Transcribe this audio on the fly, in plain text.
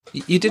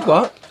You did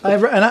what?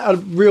 I've written a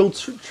real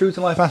true to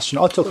life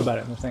astronaut. I'll talk about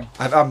it in the thing.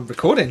 I'm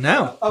recording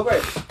now. Oh,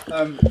 great.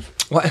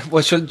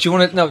 What do you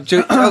want to? No,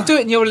 I'll do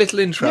it in your little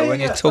intro when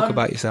you talk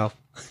about yourself.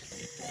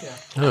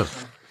 I can't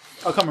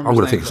remember. I'm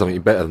going to think of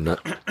something better than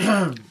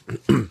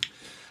that.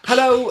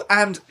 Hello,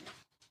 and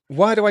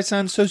why do I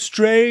sound so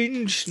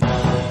strange?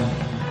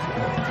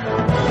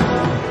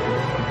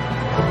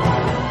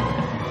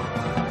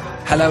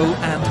 Hello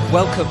and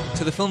welcome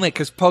to the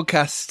Filmmakers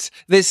Podcast.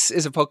 This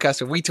is a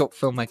podcast where we talk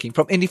filmmaking,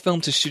 from indie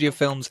film to studio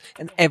films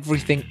and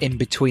everything in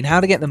between.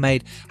 How to get them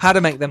made, how to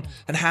make them,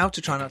 and how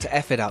to try not to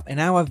F it up, in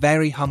our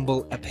very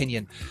humble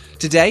opinion.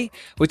 Today,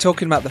 we're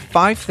talking about the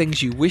 5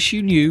 things you wish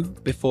you knew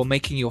before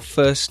making your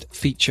first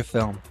feature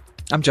film.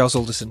 I'm Giles,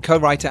 Alderson,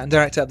 co-writer and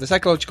director of the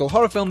psychological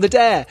horror film The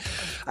Dare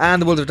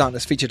and the World of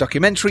Darkness feature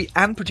documentary,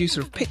 and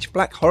producer of pitch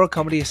black horror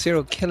comedy A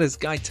Serial Killer's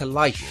Guide to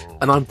Life.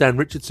 And I'm Dan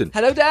Richardson.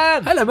 Hello,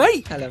 Dan. Hello,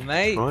 mate. Hello,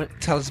 mate. Right.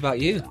 Tell us about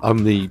you.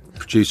 I'm the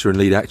producer and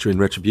lead actor in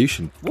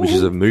Retribution, which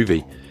is a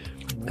movie.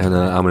 And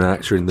I'm an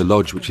actor in The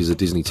Lodge, which is a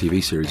Disney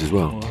TV series as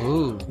well.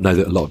 Ooh. Know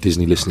that a lot of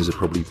Disney listeners are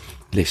probably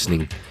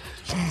listening.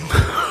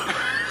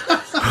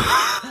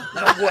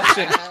 Not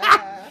watching.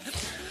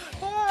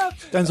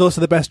 Dan's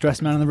also the best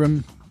dressed man in the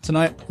room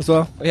tonight as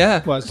well.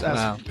 Yeah. Well, as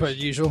per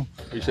usual.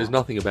 Which says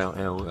nothing about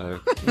how...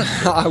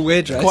 How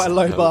we're dressed. Quite a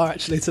low bar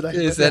actually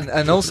today.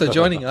 And also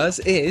joining us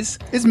is...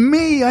 It's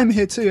me. I'm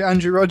here too.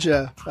 Andrew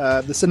Rodger,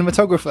 the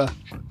cinematographer.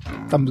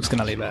 I'm just going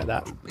to leave it at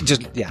that.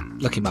 Just,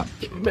 look him up.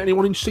 Met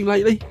anyone interesting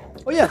lately?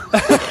 Oh yeah,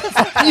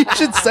 you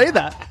should say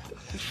that.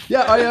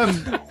 Yeah, I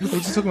was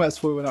just talking about this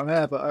before we went on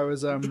air, but I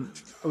was at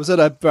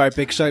a very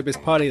big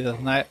showbiz party the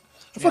other night.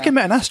 I fucking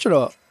met an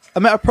astronaut. I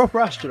met a proper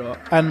astronaut,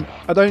 and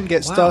I don't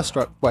get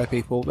starstruck by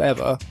people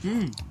ever.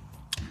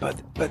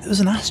 But there was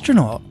an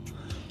astronaut.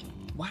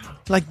 Wow.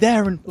 Like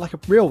they're in, like a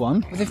real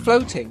one. Were they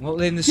floating? What, were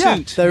they in the Yeah,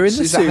 suit? they're in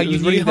the Is suit. that how It you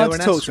was really knew they hard were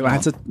to an talk to him. I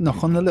had to astronaut?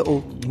 knock on the little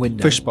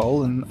Window.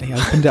 fishbowl, and he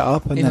opened it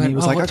up, and He then went, he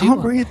was "Oh, like, what I do you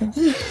can't breathe.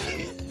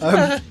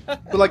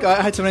 But like,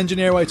 I had to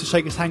engineer a way to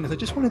shake his hand because I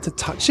just wanted to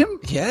touch him.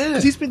 Yeah.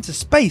 Because he's been to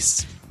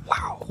space.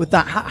 Wow. With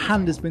that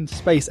hand has been to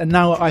space, and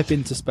now I've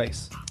been to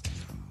space.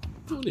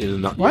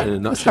 In a Right? nutshell.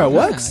 That's how it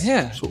works.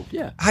 Yeah. Sort of,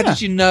 yeah. How did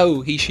you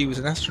know she was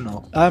an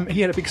astronaut? He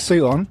had a big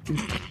suit on.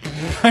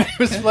 It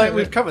was like,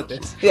 we've covered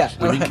this. Yeah.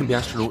 Women can be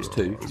astronauts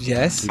too.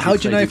 Yes. How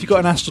do you know if you got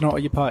an astronaut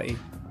at your party?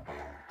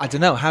 I don't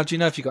know. How do you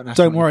know if you got an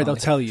astronaut? Don't worry, in they'll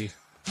your tell you.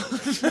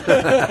 party?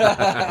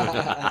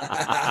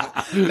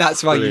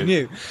 That's why Brilliant.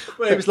 you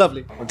knew. It was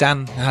lovely.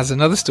 Dan has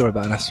another story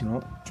about an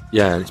astronaut.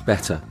 Yeah, and it's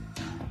better.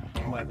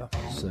 Whatever.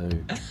 So...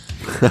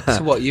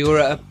 So what, you were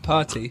at a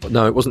party?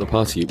 No, it wasn't a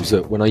party. It was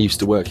when I used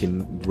to work in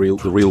the real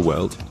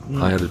world.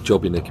 I had a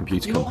job in a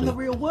computer You're not in company. the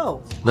real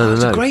world.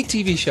 No. Great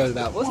TV show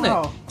that, wasn't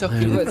Wow. it?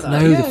 Documentary. No,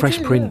 Yeah, The Fresh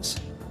yeah, Prince.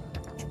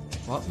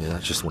 What? Yeah, I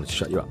just wanted to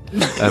shut you up.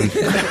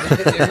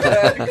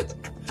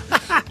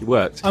 It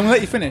worked. I'm going to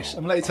let you finish. I'm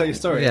going to let you tell your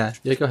story. Yeah.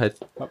 Yeah, go ahead.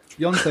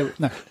 Beyonce,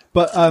 no.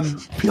 But I'm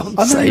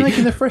not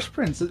making The Fresh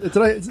Prince. Is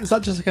that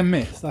just like a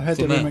myth? I heard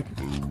they were myth.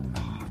 making...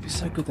 It'd be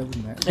so good though,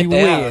 wouldn't it? It'd be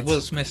Yeah, weird.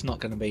 Will Smith's not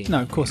going to be.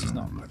 No, of course it's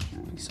not.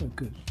 It'd be so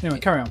good.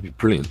 Anyway, carry on.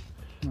 Brilliant.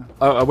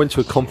 I went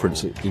to a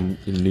conference in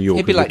New York.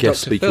 He'd be and the like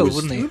guest Dr. speaker Phil, was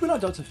wouldn't he? We'd be like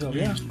Dr. Phil,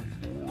 yeah.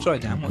 Sorry,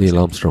 Dan. What's Neil it?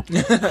 Armstrong,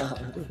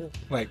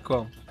 Wait, go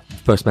on.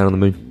 first man on the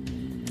moon.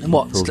 And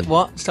what? Probably.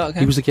 What? Start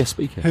again. He was a guest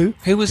speaker.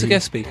 Who was the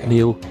guest speaker?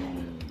 Neil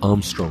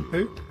Armstrong,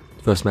 Who?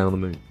 first man on the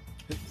moon,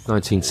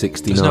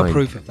 1969. There's no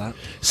proof of that.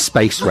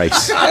 Space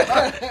race.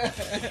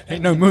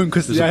 Ain't no moon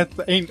because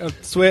ain't, I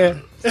swear.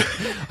 I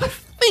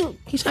think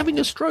he's having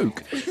a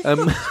stroke.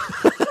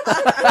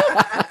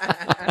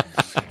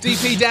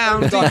 DP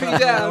down, DP No one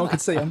down. can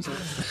see. I'm sorry.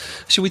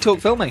 Should we talk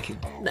filmmaking?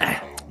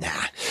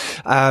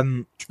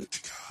 Nah.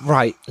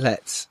 Right,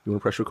 let's. You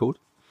want to press record?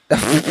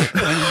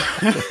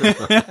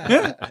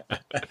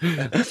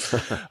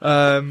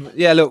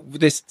 Yeah, look,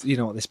 this, you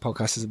know what this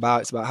podcast is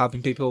about. It's about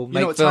helping people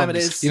make know what films. time it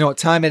is? You know what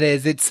time it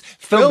is? It's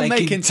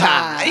filmmaking Filmmaking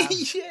time. time.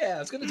 Yeah, I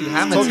was going to do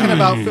Hammer Talking time.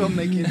 about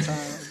filmmaking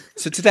time.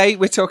 So today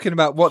we're talking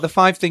about what the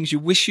 5 things you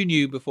wish you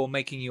knew before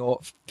making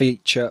your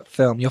feature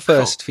film, your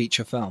first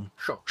feature film.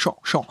 Sure.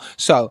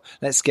 So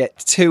let's get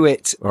to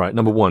it. All right,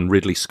 number 1,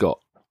 Ridley Scott.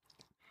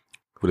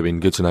 Would have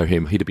been good to know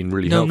him. He'd have been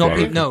really No,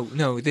 helpful.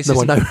 no. This No, I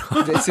isn't.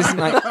 know. This isn't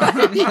like.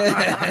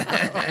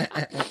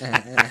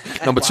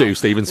 Number 2,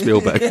 Steven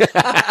Spielberg.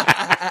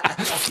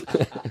 But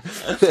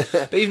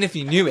even if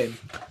you knew him,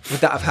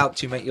 would that have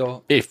helped you make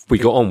your? If we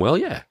got on well,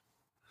 yeah.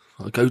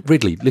 I'd go,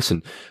 Ridley,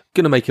 listen,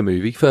 going to make a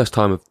movie. First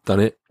time I've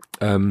done it.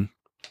 I'd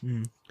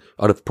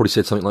have probably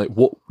said something like,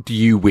 what do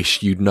you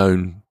wish you'd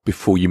known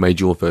before you made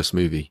your first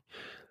movie?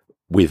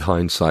 With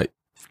hindsight.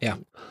 Yeah.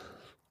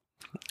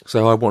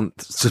 So I want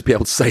to be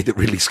able to say that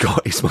Ridley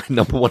Scott is my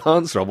number 1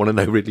 answer. I want to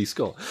know Ridley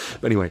Scott.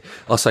 But anyway,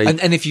 I'll say...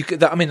 And if you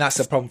could, I mean, that's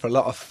the problem for a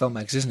lot of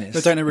filmmakers, isn't it?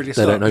 They don't know Ridley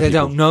They Scott. don't know. They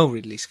people. don't know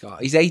Ridley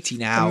Scott. He's 80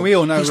 now. And we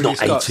all know He's Ridley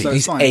not Scott. 80. So He's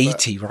it's fine,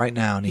 80 right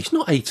now. And He's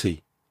not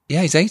 80.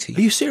 yeah, he's 80.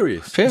 Are you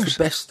serious? Serious. He's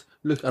the best...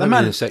 Look, I The don't man-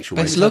 mean in a sexual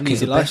best way. looking.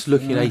 He's the Life. best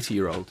looking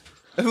 80-year-old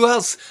Who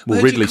else? Well,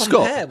 Who do Ridley you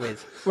compare Scott.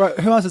 with? Right,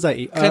 who else is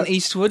 80? Clint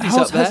Eastwood, he's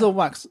how's up there. Hazel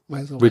Wax?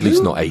 Where's Ridley's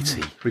not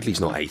 80.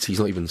 Ridley's not 80. He's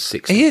not even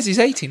 60. He is. He's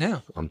 80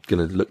 now. I'm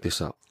going to look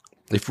this up.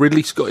 If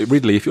Ridley,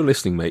 if you're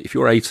listening, mate, if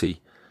you're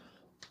 80,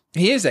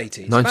 He is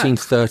 80.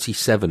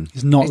 1937,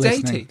 He's not He's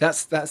listening. 80.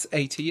 That's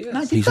 80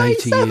 years. he's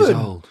 80 years 1937.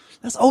 old.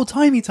 That's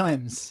old-timey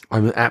times.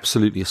 I'm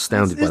absolutely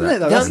astounded by Isn't that. it,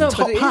 though? No, That's no,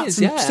 top but it hats is,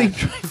 and yeah. steam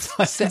train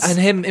times. And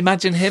him,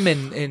 imagine him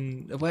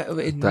in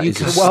That is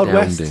Newcastle. Wild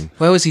West. astounding.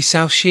 Where was he?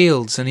 South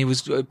Shields, and he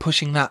was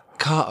pushing that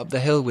cart up the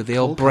hill with the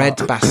old bread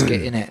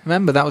basket in it.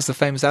 Remember, that was the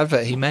famous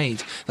advert he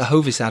made, the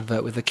Hovis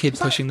advert with the kid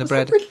pushing the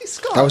bread. Ridley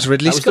Scott? That was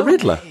Ridley That was Scott. the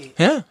Riddler.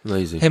 Yeah,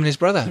 Amazing. him and his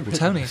brother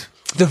Tony,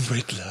 the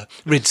Riddler,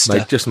 Ridster.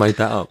 Mate, just made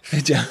that up.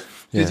 Did you? Yeah,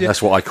 Did you?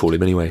 that's what I call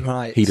him anyway.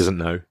 Right. He doesn't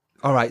know.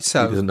 All right, He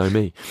so doesn't know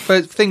me.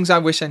 for things I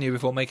wish I knew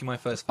before making my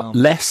first film,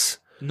 Less.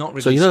 not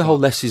Ridley So you know the Scott. whole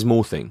less is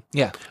more thing?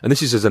 Yeah, And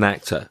this is as an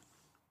actor.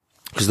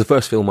 Because the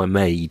first film I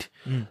made...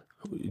 Do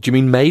you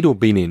mean made or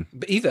been in?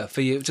 but either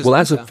for you. Just Well,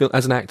 as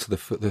an actor,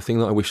 the thing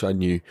that I wish I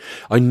knew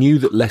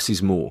that less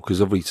is more,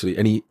 because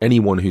obviously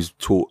anyone who's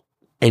taught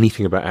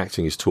anything about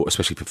acting is taught,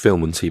 especially for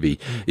film and TV,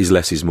 is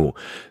less is more.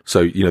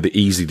 So, the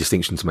easy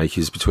distinction to make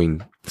is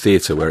between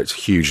theatre, where it's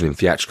huge and in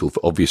theatrical for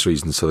obvious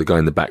reasons, so the guy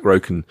in the back row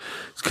can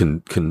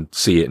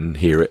see it and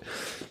hear it,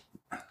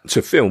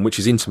 to film, which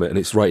is intimate and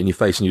it's right in your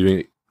face and you're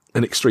doing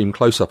an extreme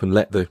close-up and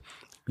let the,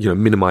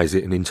 minimise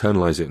it and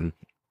internalise it. And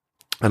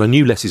I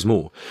knew less is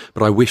more,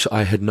 but I wish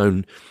I had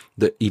known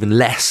that even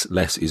less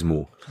is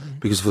more.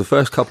 Because for the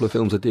first couple of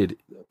films I did,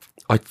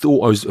 I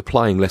thought I was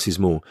applying less is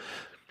more.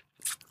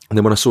 And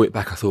then when I saw it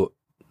back, I thought,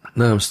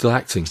 no, I'm still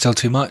acting. still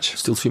too much.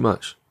 Still too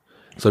much.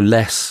 So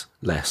less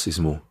is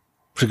more.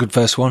 It's a good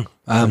first one.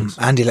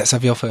 Andy, let's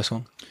have your first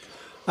one.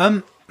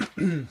 I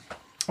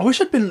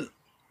wish I'd been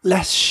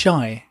less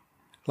shy,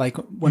 like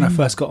when I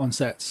first got on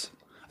sets.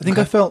 I think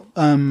I felt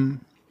a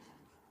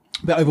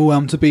bit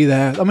overwhelmed to be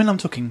there. I mean, I'm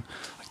talking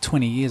like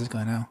 20 years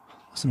ago now,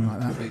 something like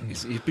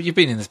that. But you've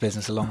been in this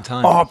business a long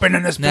time. Oh, I've been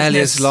in this Nearly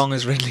business as long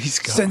as Ridley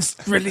Scott. since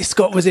Ridley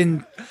Scott was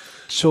in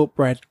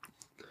Shortbread.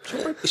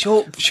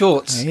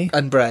 Shorts Hey.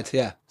 and bread.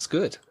 Yeah, it's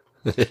good.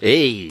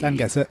 Hey! Dan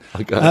gets it.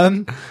 I got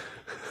it.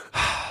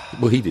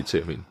 Well, he did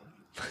too, I mean.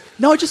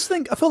 No, I just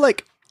think I felt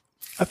like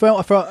I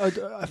felt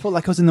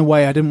like I was in the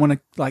way. I didn't want to,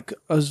 like,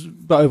 I was a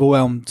bit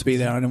overwhelmed to be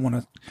there. I didn't want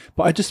to,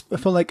 but I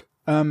felt like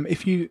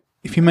if you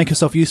make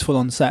yourself useful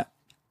on set,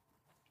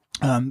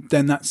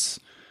 then that's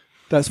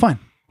fine.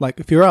 Like,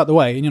 if you're out of the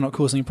way and you're not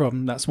causing a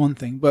problem, that's one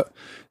thing. But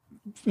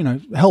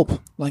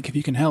help. Like, if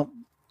you can help,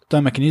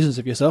 don't make a nuisance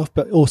of yourself.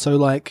 But also,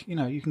 like,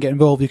 you can get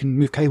involved. You can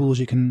move cables.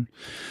 You can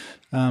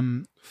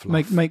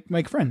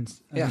make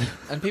friends. Yeah,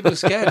 and people are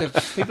scared of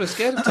talking. But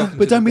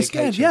to don't the be big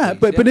scared. HODs, Yeah,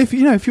 but if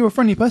if you're a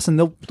friendly person,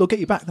 they'll get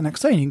you back the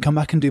next day, and you can come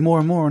back and do more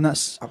and more. And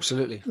that's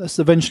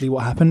eventually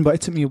what happened. But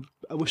it took me.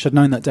 I wish I'd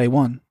known that day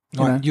one.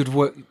 Right, you'd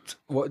worked.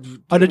 What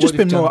I'd have just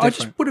been more. I different?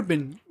 just would have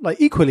been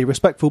like equally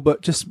respectful,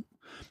 but just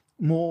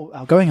more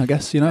outgoing, I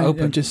guess.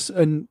 Open.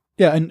 and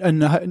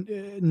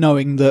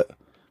knowing that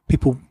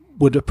people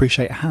would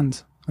appreciate a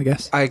hand, I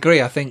guess. I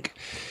agree. I think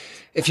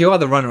if you are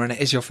the runner and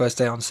it is your first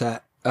day on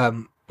set,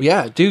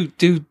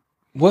 do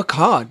work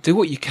hard, do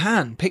what you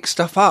can, pick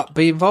stuff up,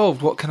 be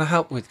involved. What can I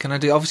help with? Can I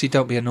do? Obviously,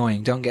 don't be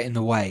annoying, don't get in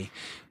the way.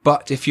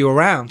 But if you're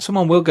around,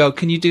 someone will go,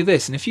 "Can you do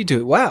this?" And if you do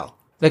it well,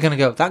 they're going to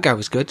go, "That guy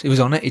was good. He was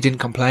on it. He didn't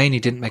complain. He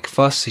didn't make a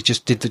fuss. He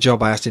just did the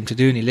job I asked him to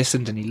do, and he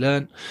listened and he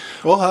learned."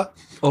 Or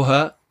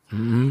her.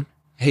 Mm-hmm.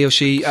 He or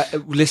she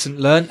listened,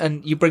 learned,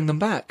 and you bring them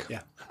back.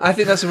 Yeah. I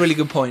think that's a really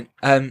good point.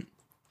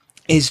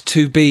 Is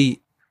to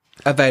be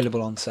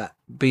available on set,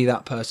 be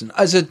that person.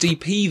 As a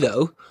DP,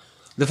 though,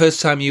 the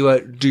first time you were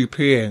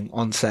DPing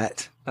on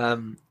set,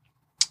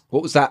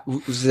 what was that?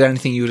 Was there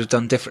anything you would have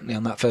done differently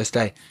on that first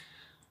day?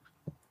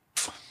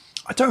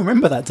 I don't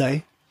remember that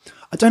day.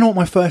 I don't know what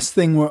my first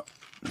thing were.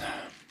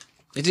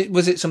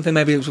 Was it something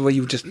maybe it was where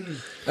you just...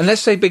 And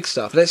let's say big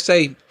stuff. Let's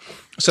say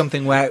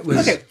something where it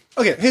was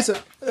Okay. Here's a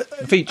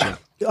feature.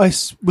 I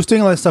was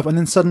doing all that stuff, and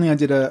then suddenly I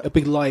did a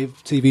big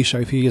live TV show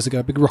a few years ago,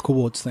 a big Rock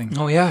Awards thing.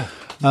 Oh, yeah.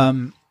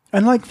 And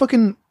like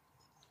fucking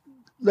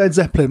Led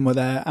Zeppelin were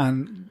there,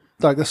 and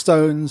like the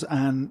Stones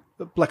and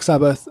Black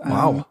Sabbath. And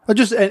Wow.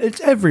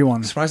 It's everyone.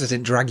 I'm surprised I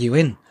didn't drag you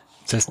in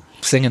to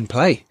sing and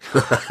play.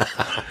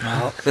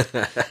 I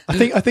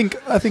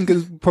think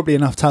there's probably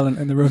enough talent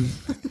in the room.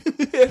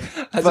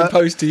 As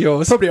opposed to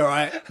yours. Probably all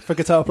right for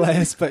guitar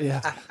players, but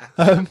yeah.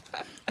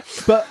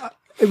 But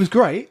it was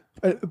great.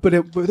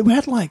 But we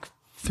had like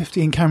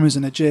 15 cameras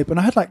in a jib, and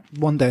I had like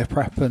one day of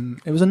prep, and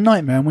it was a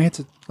nightmare. And we had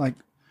to like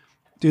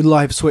do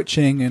live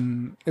switching,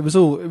 and it was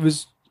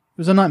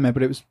a nightmare,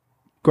 but it was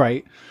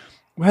great.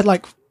 We had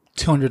like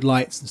 200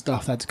 lights and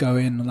stuff that had to go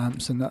in, the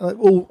lamps, and that, like,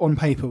 all on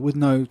paper with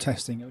no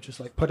testing. It was just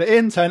like put it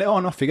in, turn it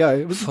on, off you go.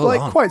 It was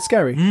quite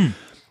scary.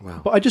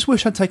 Wow. But I just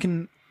wish I'd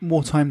taken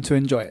more time to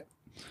enjoy it,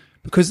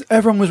 because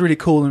everyone was really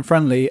cool and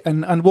friendly,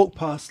 and walked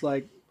past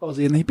like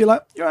Ozzy, and he'd be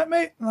like, "You all right,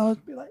 mate?" And I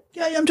would be like,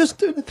 "Yeah, I'm just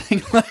doing a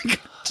thing." Like,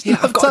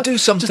 I've got to do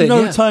something. Just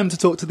no time to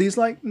talk to these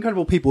like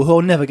incredible people who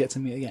I'll never get to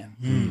meet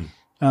again.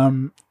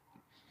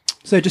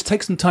 So just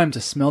take some time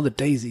to smell the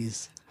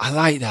daisies. I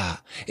like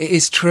that. It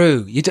is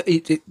true.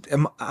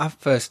 Our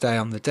first day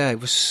on the day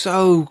was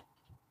so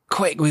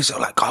quick. We were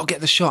sort of like, I'll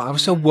get the shot. I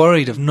was so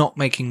worried of not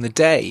making the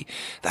day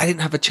that I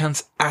didn't have a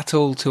chance at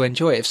all to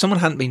enjoy it. If someone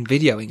hadn't been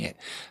videoing it,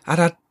 I'd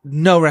had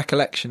no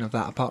recollection of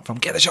that apart from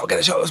get the shot,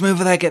 let's move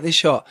over there, get this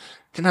shot.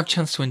 Didn't have a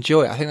chance to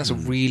enjoy it. I think that's a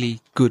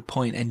really good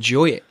point.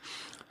 Enjoy it.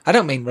 I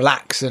don't mean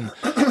relax and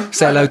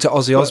say hello to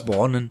Ozzy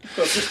Osbourne and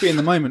just be in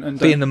the moment and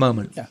be in the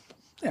moment.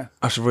 Yeah.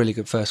 That's a really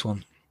good first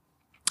one.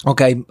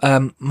 Okay,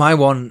 my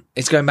one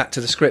is going back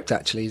to the script.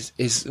 Actually,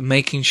 is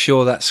making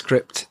sure that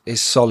script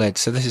is solid.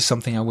 So this is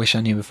something I wish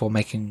I knew before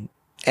making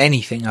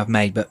anything I've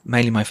made, but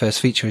mainly my first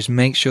feature is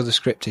make sure the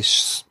script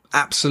is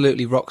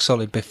absolutely rock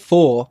solid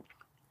before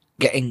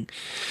getting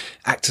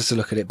actors to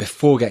look at it,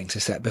 before getting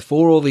to set,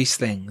 before all these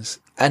things.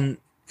 And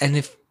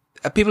if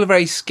people are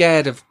very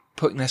scared of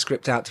putting their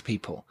script out to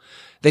people,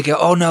 they go,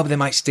 oh no, but they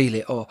might steal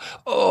it,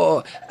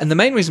 and the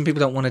main reason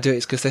people don't want to do it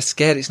is because they're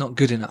scared it's not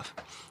good enough.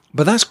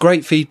 But that's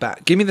great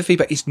feedback. Give me the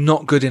feedback. It's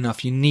not good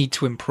enough. You need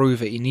to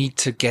improve it. You need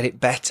to get it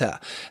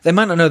better. They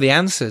might not know the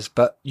answers,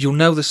 but you'll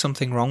know there's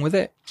something wrong with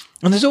it.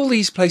 And there's all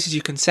these places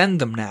you can send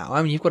them now.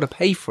 I mean, you've got to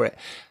pay for it.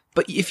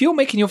 But if you're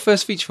making your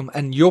first feature film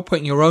and you're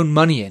putting your own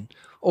money in,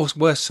 or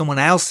worse, someone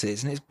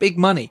else's, and it's big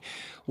money,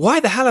 why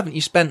the hell haven't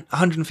you spent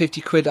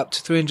 150 quid up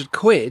to 300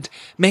 quid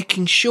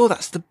making sure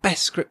that's the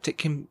best script it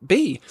can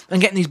be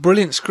and getting these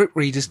brilliant script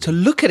readers to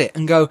look at it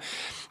and go,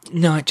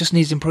 no, it just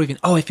needs improving.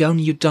 Oh, if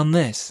only you'd done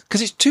this.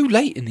 Because it's too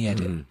late in the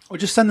edit. Or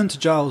just send them to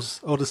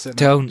Giles Alderson.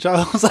 Don't.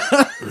 Giles.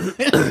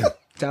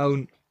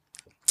 Don't.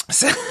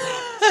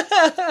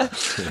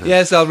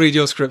 Yes, I'll read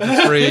your script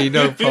for free.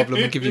 No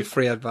problem. I'll give you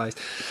free advice.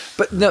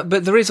 But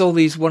there is all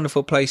these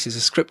wonderful places,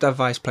 the script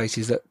advice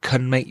places that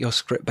can make your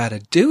script better.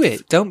 Do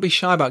it. Don't be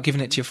shy about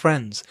giving it to your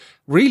friends.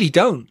 Really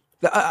don't.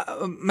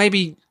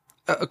 Maybe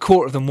a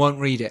quarter of them won't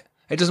read it.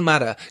 It doesn't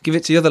matter. Give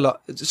it to the other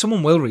lot.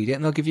 Someone will read it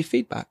and they'll give you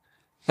feedback.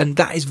 And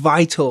that is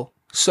vital.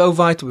 So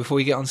vital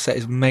before you get on set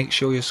is make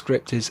sure your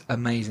script is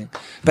amazing.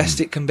 Best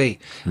it can be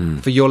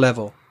for your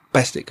level.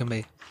 Best it can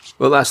be.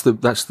 Well, that's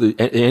the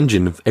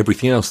engine of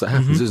everything else that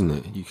happens, isn't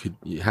it?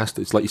 It has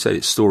to. It's like you said.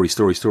 It's story,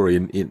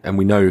 and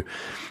we know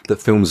that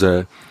films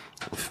are.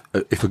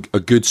 If a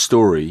good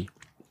story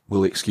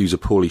will excuse a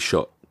poorly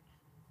shot,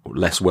 or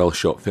less well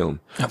shot film,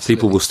 Absolutely.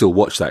 People will still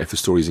watch that if the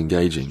story is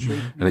engaging,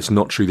 and it's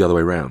not true the other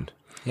way around.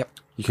 Yep.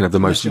 You can have the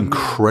most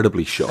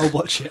incredibly shot. I'll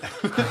watch it.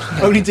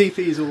 Only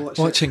DPs will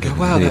watch it. And go,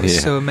 wow, that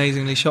was so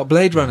amazingly shot.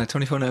 Blade Runner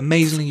 2049,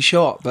 amazingly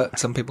shot, but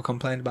some people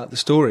complained about the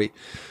story,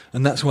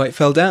 and that's why it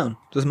fell down.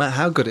 Doesn't matter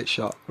how good it's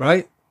shot,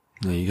 right?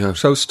 There you go.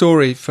 So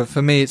story,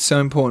 for me, it's so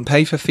important.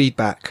 Pay for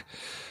feedback.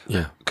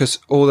 Yeah. Because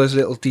all those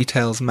little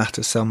details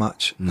matter so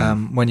much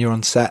when you're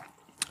on set.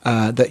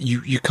 That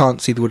you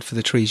can't see the wood for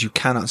the trees. You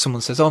cannot.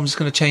 Someone says, oh, I'm just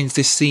going to change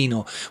this scene,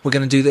 or we're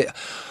going to do that.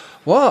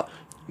 What?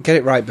 Get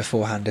it right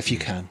beforehand if you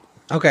can.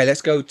 Okay,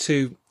 let's go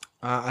to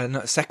I don't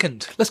know,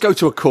 second. Let's go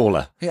to a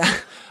caller. Yeah.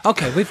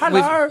 Okay, we've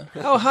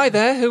oh, hi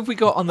there. Who have we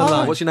got on the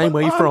line? What's your name?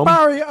 Where are you from?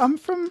 Barry. I'm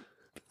from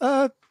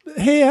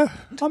here.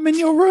 I'm in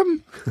your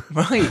room.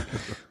 Right.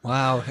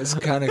 Wow, it's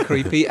kind of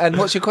creepy. And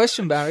what's your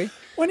question, Barry?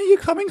 When are you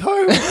coming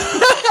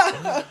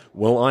home?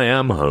 Well, I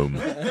am home.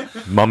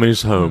 Mum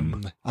is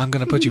home. I'm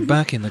going to put you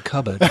back in the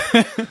cupboard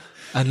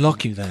and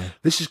lock you there.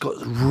 This has got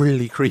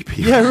really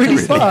creepy. Yeah, really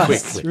fast.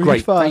 Quickly. Really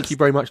Great. fast. Thank you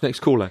very much. Next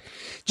caller.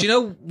 Do you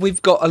know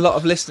we've got a lot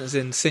of listeners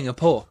in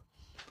Singapore?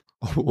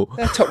 Oh.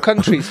 They're top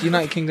countries.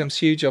 United Kingdom's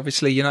huge,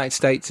 obviously. United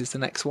States is the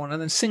next one.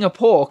 And then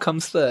Singapore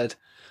comes third.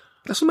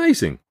 That's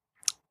amazing.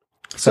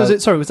 So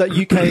was that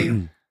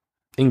UK?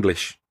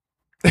 English.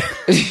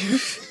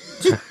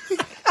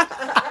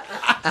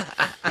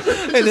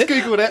 Just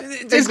Googled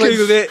it. Just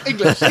Googled it.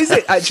 English. Is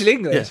it actually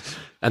English? Yeah.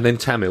 And then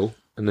Tamil.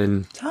 And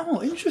then...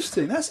 Tamil,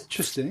 interesting. That's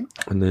interesting.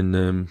 And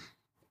then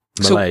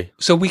Malay.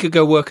 So we could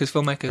go work as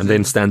filmmakers. And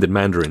then Standard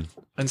Mandarin.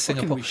 And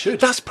Singapore. We should.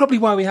 That's probably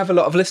why we have a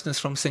lot of listeners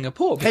from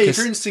Singapore. Hey, if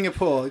you're in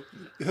Singapore,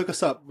 hook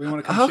us up. We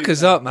want to come hook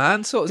us up,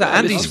 man. Sort that.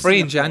 Andy's free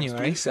in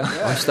January. So.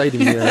 Yeah. I stayed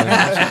in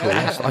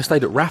I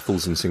stayed at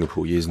Raffles in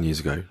Singapore years and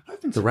years ago.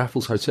 The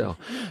Raffles Hotel.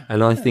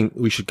 And I think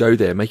we should go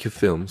there, make a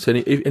film. So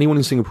if anyone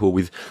in Singapore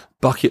with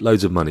bucket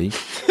loads of money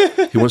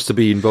who wants to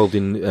be involved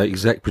in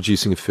exec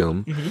producing a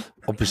film,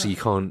 obviously you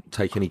can't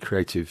take any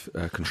creative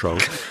control.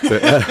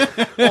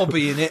 But, or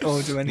be in it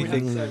or do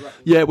anything.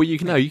 Yeah, well, you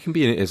can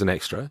be in it as an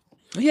extra.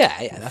 Yeah,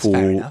 that's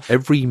fair enough. For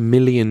every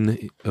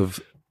million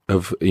of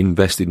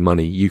invested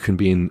money, you can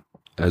be in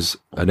as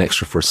an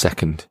extra for a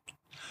second.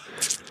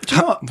 Do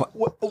you know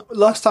what?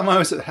 Last time I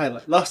was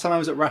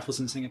at Raffles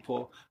in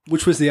Singapore,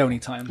 which was the only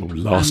time.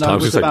 Last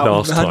time.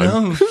 I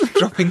know,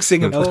 dropping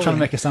Singapore. I was trying to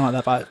make it sound like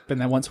that, but I've been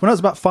there once. When I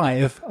was about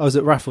 5, I was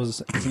at Raffles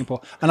in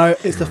Singapore, and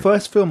it's the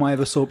first film I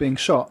ever saw being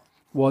shot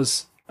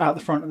was out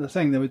the front of the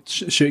thing. They were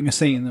shooting a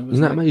scene.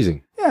 Isn't that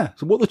amazing? Yeah.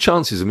 So what are the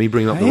chances of me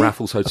bringing up the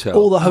Raffles Hotel?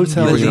 All the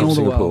hotels in all the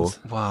Singapore. world.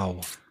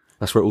 Wow.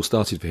 That's where it all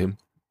started for him.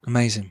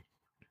 Amazing.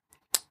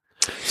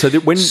 So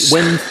that when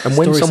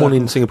someone cycle.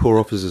 in Singapore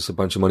offers us a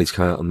bunch of money to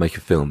come out and make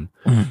a film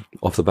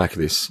off the back of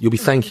this, you'll be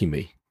thanking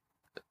me.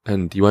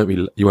 and you won't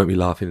be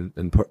laughing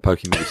and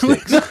poking me with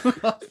sticks.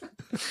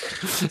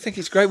 I think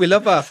it's great. We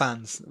love our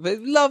fans. We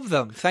love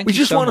them. Thank you. We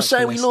just so want to much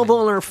say for we listening. love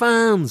all our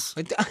fans.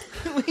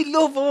 We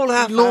love all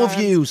our fans. Love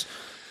yous.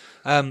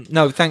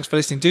 No, thanks for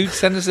listening. Dude,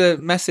 send us a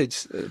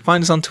message.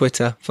 Find us on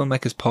Twitter,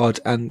 Filmmakers Pod,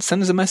 and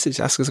send us a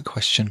message. Ask us a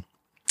question.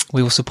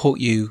 We will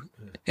support you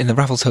in the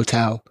Raffles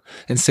Hotel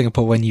in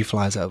Singapore when you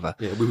fly us over.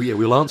 Yeah,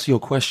 we'll answer your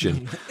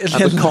question at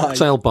the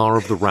cocktail bar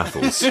of the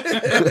Raffles.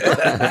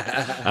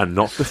 And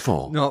not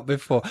before. Not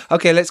before.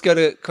 Okay, let's go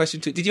to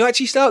question 2. Did you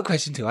actually start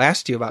question 2? I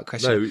asked you about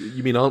question No,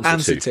 you mean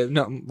answer two?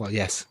 No, well,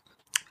 yes.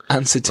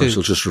 Answer 2. I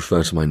shall just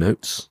refer to my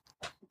notes.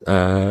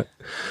 Yeah,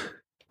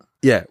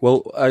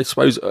 well, I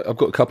suppose I've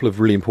got a couple of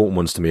really important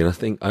ones to me, and I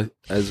think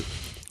as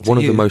one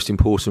of the most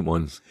important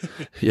ones.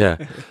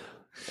 Yeah.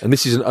 And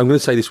this is, I'm going to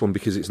say this one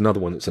because it's another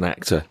one that's an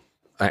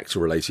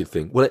actor-related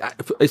thing. Well,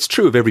 it's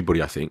true of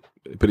everybody, I think,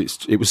 but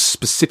it was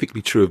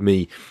specifically true of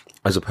me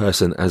as a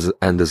person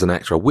and as an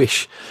actor. I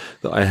wish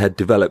that I had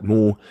developed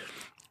more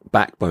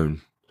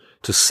backbone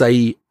to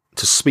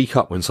speak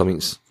up when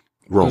something's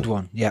wrong. Good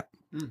one, yeah.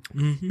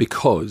 Mm-hmm.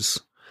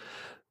 Because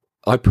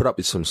I put up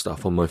with some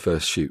stuff on my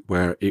first shoot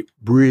where it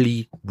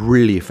really,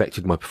 really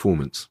affected my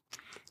performance.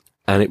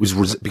 And it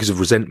was because of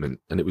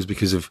resentment, and it was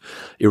because of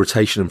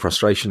irritation and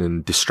frustration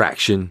and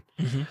distraction.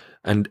 Mm-hmm.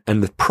 And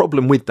the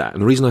problem with that,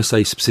 and the reason I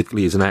say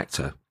specifically as an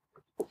actor,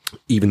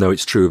 even though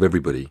it's true of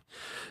everybody,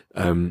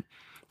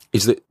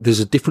 is that there's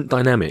a different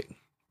dynamic.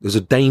 There's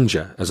a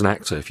danger as an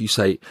actor. If you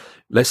say,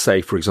 let's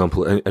say, for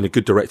example, and a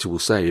good director will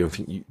say, I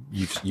think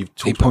you've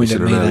talked about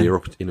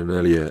this in an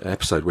earlier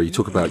episode where you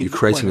talk about you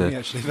creating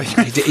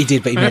he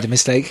did, but he made a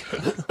mistake.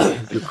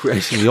 You're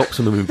creating the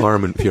optimum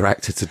environment for your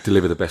actor to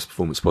deliver the best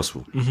performance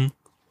possible. Mm-hmm.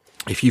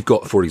 If you've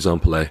got, for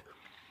example, a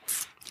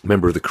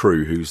member of the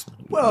crew who's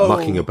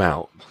mucking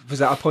about. Was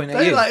that a point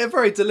at you? Like a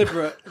very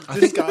deliberate.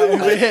 This guy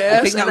over here. I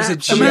think that was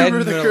a member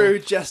of the crew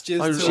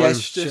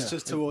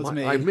gestures towards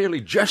me. I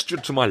merely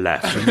gestured to my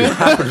left, and you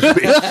happen to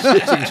be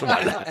sitting to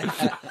my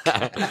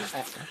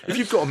left. If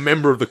you've got a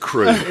member of the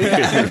crew,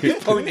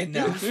 pointing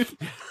now.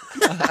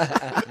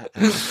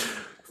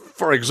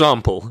 For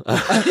example,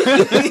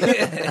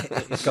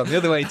 it's gone the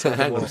other way.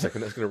 Hang on a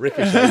second, that's going to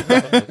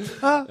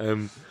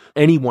ricochet.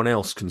 Anyone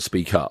else can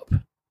speak up.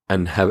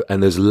 And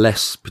there's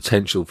less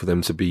potential for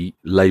them to be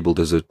labelled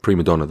as a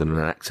prima donna than an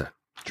actor.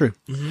 True.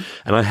 Mm-hmm.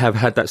 And I have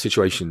had that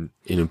situation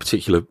in a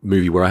particular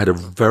movie where I had a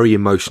very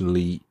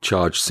emotionally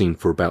charged scene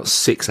for about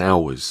 6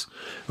 hours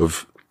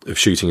of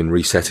shooting and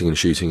resetting and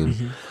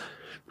shooting,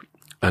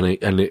 and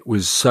it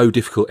was so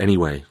difficult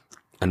anyway.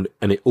 And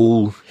it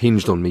all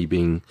hinged on me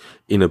being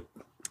in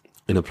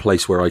a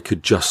place where I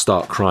could just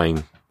start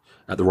crying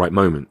at the right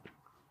moment.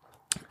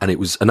 And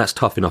that's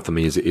tough enough for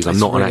me as it is. I'm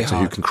not an actor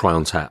who can cry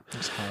on tap.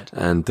 It's hard.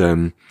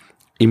 And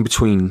in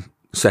between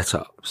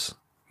setups,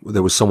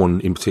 there was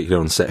someone in particular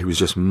on set who was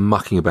just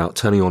mucking about,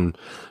 turning on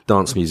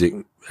dance music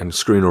and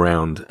screwing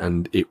around,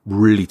 and it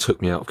really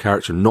took me out of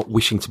character. Not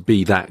wishing to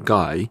be that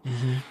guy,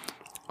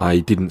 I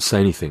didn't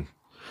say anything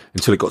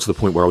until it got to the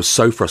point where I was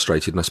so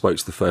frustrated, and I spoke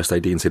to the first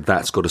AD and said,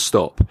 "That's got to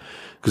stop,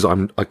 because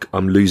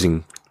I'm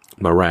losing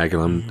my rag,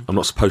 and I'm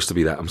not supposed to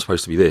be that. I'm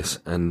supposed to be this."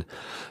 And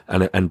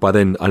by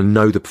then I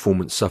know the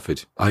performance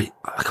suffered. I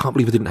can't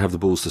believe I didn't have the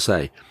balls to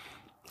say,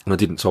 and I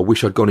didn't. So I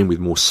wish I'd gone in with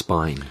more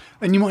spine.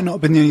 And you might not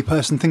have been the only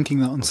person thinking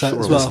that on set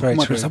as well. Very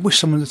true. I wish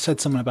someone had said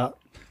something about,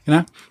 you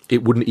know.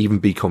 It wouldn't even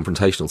be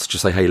confrontational to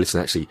just say, "Hey,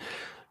 listen, actually,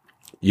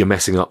 you're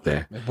messing up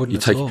there." It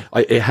wouldn't at all.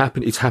 It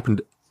happened. It's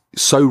happened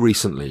so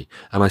recently,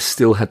 and I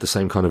still had the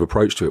same kind of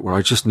approach to it, where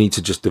I just need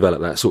to just develop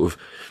that sort of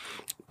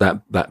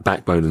that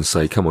backbone and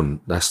say, "Come on,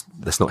 that's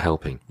not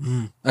helping."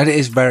 And it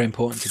is very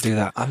important to do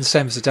that. I'm the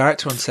same as a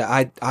director on set.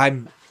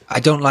 I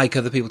don't like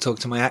other people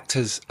talking to my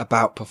actors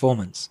about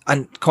performance,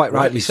 and quite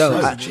rightly so.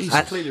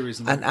 Completely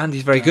reasonable. And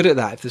Andy's very good at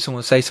that. If there's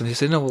someone say something, he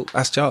says, "No, well,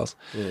 ask Giles."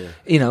 Yeah.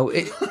 You know,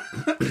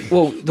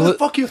 the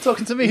fuck you're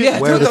talking to me?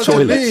 Yeah, where are the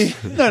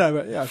toilets? No,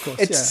 but yeah, of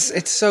course.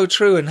 It's so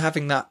true, and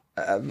having that.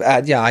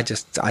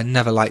 I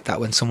never liked that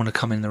when someone would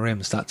come in the room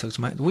and start talking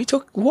to me.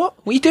 What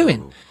are you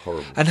doing? Oh,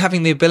 horrible. And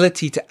having the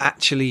ability to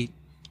actually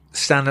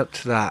stand up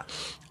to that.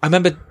 I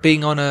remember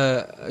being on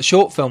a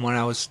short film when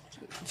I was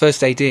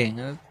first ADing,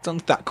 and I've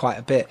done that quite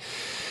a bit.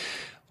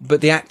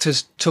 But the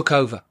actors took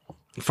over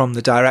from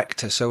the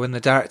director. So when the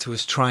director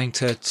was trying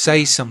to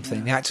say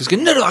something, the actors go,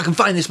 no, I can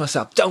find this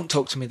myself. Don't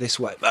talk to me this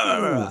way.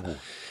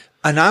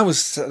 And I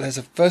was, there's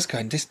a first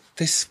going,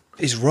 this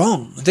is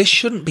wrong. This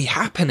shouldn't be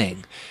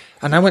happening.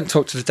 And I went and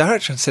talked to the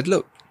director and said,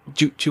 look,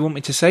 do you want me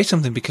to say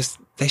something? Because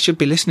they should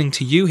be listening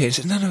to you here. He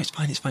said, no,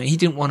 it's fine. He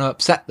didn't want to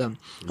upset them.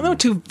 And they were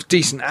two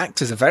decent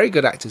actors, they're very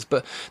good actors.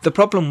 But the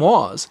problem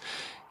is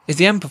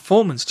the end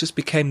performance just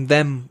became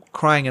them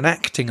crying and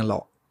acting a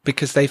lot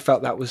because they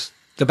felt that was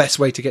the best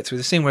way to get through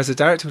the scene. Whereas the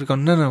director would have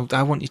gone, no,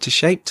 I want you to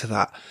shape to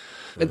that.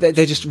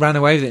 They just ran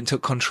away with it and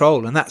took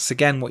control. And that's,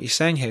 again, what you're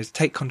saying here is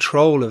take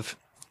control of,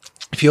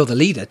 if you're the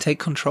leader, take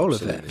control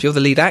of it. If you're the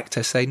lead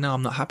actor, say, no,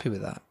 I'm not happy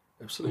with that.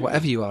 Absolutely.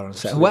 Whatever you are on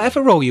set,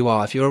 whatever role you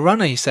are, if you're a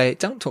runner, you say,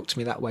 don't talk to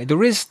me that way.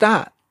 There is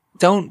that.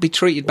 Don't be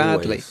treated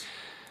badly.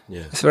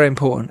 Yeah. It's very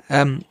important.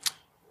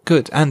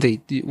 Good.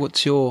 Andy,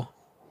 what's your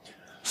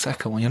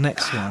second one, your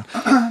next one?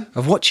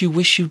 Of what you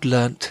wish you'd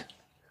learnt,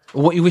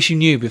 or what you wish you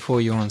knew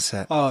before you were on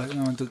set? Oh,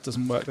 no, it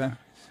doesn't work then.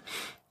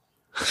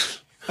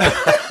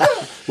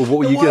 Well, what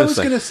were you What I going was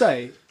to going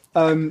say? to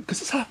say, because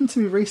this happened to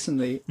me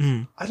recently,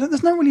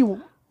 there's no really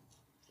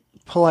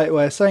polite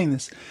way of saying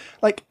this.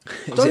 Like,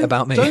 Is it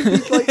about me?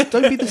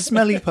 Don't be the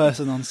smelly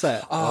person on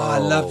set. Oh, I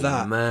love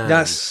that. man.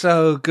 That's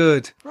so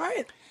good.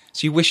 Right?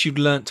 So you wish you'd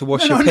learnt to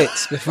wash your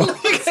pits before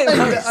you came on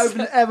I've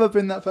set. never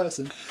been that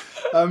person.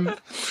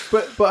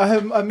 But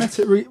I met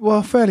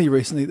it fairly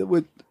recently.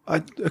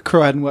 A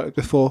crew I hadn't worked with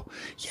before.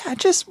 Yeah,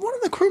 just one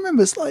of the crew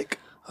members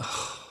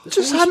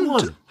just hadn't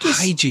one.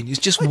 Hygiene is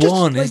just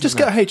one. Just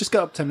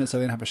get up 10 minutes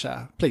early and have a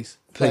shower, please.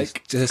 Please.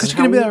 Because Just you're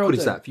going to be there all What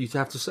is day. that for you to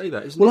have to say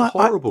that? Isn't Well, it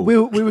horrible? we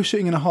were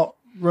shooting in a hot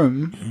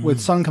room with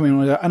sun coming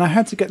on, and I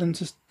had to get them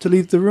to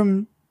leave the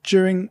room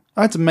during.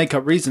 I had to make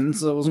up reasons.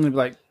 So I wasn't going to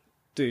be like,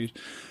 dude,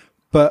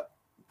 but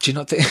Do you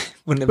not think?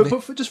 Wouldn't it be?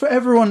 but just for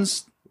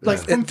everyone's The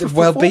for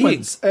well-being,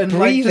 performance and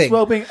breathing. just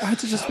well-being, I had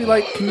to just be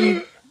like, can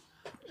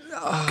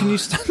you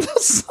stand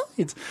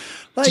outside?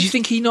 Like, Do you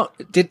think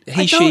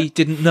I she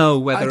didn't know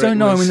whether I don't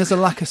know. it I was... mean, there's a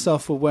lack of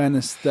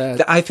self-awareness there.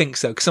 I think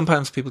so, because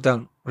sometimes people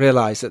don't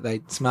realise that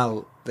they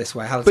smell this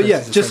way. But yeah,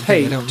 Halitosis is just the same thing,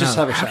 hey, they don't just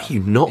know. have a How shower. do you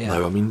not Yeah.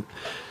 know? I mean,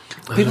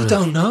 People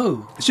don't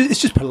know. It's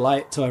just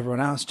polite to everyone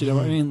else. Do you know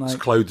what I mean? it's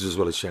Like, clothes as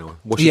well as shower.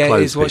 Wash your Yeah,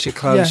 clothes. it is. Wash your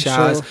people. clothes, Yeah,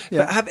 showers. sure,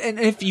 yeah. But and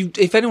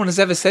if anyone has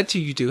ever said to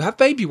you, do have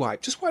baby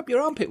wipe. Just wipe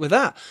your armpit with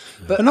that.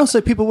 But and also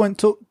people won't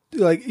talk.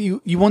 Like you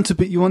want to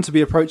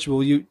be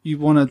approachable. You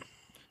want to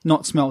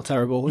not smell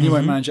terrible, and you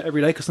won't manage it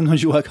every day because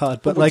sometimes you work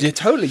hard. But like,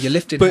 you're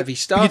lifting but heavy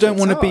stuff. you don't it's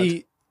want to hard.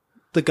 be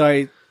the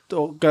guy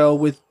or girl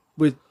with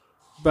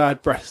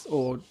bad breath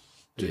or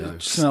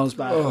smells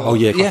bad. Oh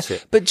yeah, Yeah, that's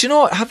it. but do you know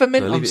what? Have a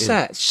mint No, on leave it in.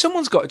 set.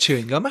 Someone's got a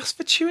chewing gum. Ask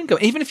for chewing gum.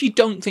 Even if you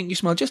don't think you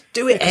smell, just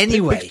do it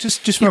anyway.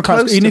 Just from You're a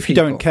practical, close even to if you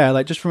don't people. care,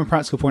 like just from a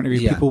practical point of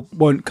view, Yeah. people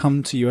won't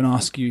come to you and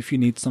ask you if you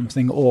need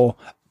something or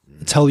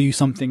tell you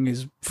something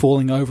is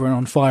falling over and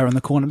on fire in the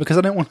corner because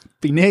I don't want to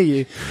be near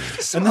you.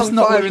 And that's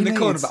not fire in the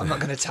corner, but I'm not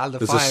going to tell the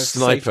There's fire a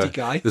sniper. safety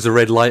guy There's a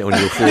red light on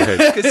your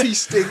forehead. because he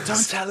stinks.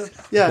 Don't tell him.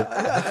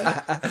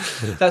 Yeah.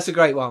 That's a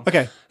great one.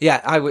 Okay.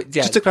 Yeah, I would.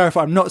 Yeah, Just to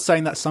clarify, I'm not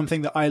saying that's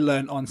something that I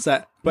learned on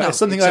set, but No, it's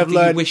something it's I've something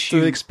you learned wish through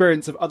you- the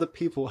experience of other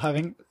people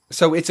having.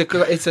 so it's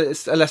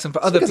a lesson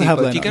for other because I have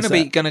people. If learned you're on going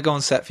to set. going to go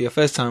on set for your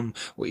first time,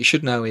 what you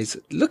should know is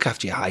look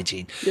after your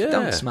hygiene. Yeah.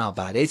 Don't smell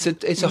bad. It's a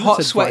That's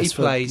hot, sweaty advice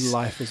for place.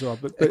 life as well,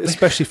 but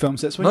especially film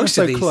sets when Most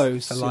you're of so these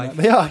close. are you know, life.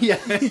 they are,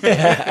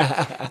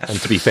 yeah. And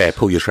to be fair,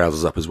 pull your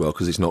trousers up as well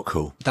because it's not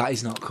cool. That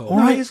is not cool. All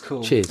right. It is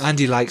cool. Cheers.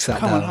 Andy likes that.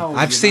 Come on, though. how old are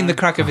I've you, seen the man?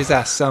 crack of his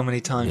ass so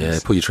many times. Yeah,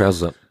 pull your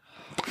trousers up.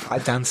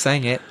 Dan's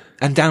saying it,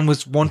 and Dan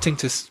was wanting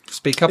to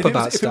speak up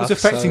about If it stuff. was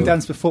affecting so-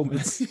 Dan's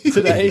performance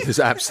today, There's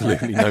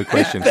absolutely no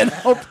question.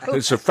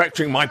 It's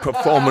affecting my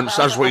performance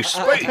as we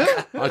speak.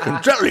 I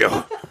can tell you.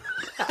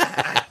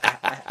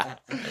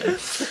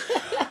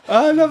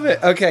 I love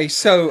it. Okay,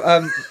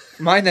 so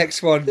my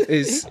next one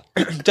is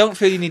don't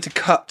feel you need to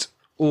cut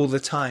all the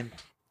time.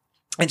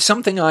 It's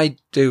something I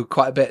do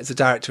quite a bit as a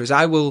director. Is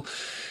I will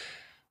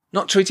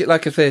not treat it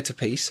like a theatre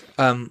piece,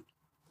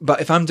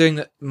 but if I'm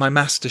doing my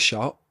master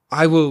shot,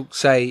 I will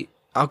say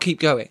I'll keep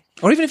going,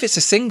 or even if it's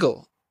a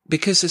single,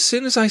 because as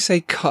soon as I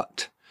say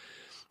cut,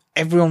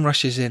 everyone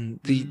rushes in.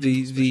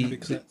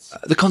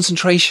 The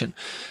concentration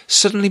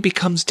suddenly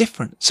becomes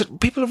different. So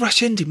people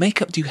rush in, do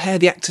makeup, do hair.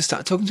 The actors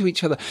start talking to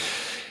each other.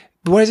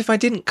 But whereas if I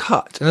didn't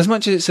cut, and as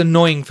much as it's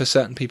annoying for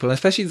certain people,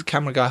 especially the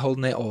camera guy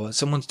holding it, or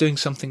someone's doing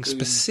something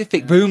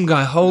specific, boom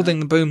guy holding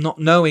the boom, not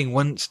knowing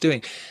what it's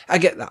doing, I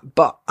get that.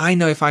 But I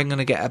know if I'm going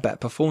to get a better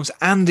performance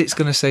and it's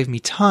going to save me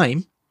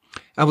time,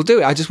 I will do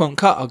it. I just won't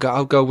cut.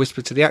 I'll go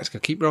whisper to the actor, go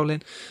keep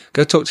rolling,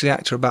 go talk to the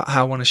actor about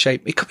how I want to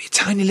shape. It could be a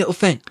tiny little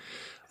thing.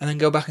 And then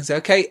go back and say,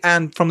 okay,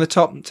 and from the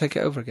top, take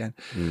it over again.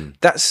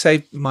 That's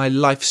saved my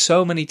life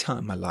so many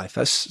times.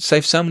 That's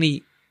saved so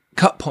many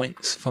cut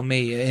points for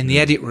me in the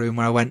edit room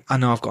where I went, I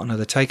know I've got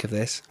another take of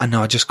this. I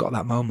know I just got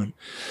that moment.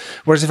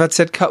 Whereas if I'd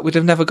said cut, we'd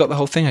have never got the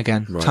whole thing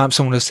again. Right. Time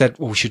someone would have said,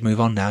 well, we should move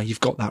on now. You've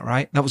got that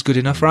right. That was good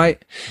enough,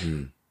 right?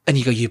 And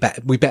you go,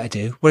 we better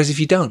do. Whereas if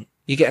you don't,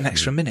 you get an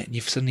extra minute and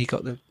you've suddenly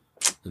got the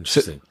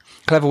Interesting.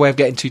 clever way of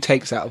getting 2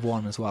 takes out of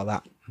one as well.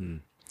 That.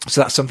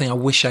 So that's something I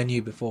wish I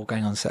knew before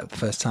going on set the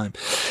first time.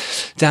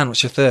 Dan,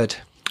 what's your third?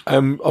 I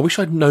wish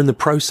I'd known the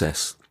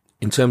process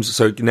in terms of,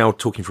 so now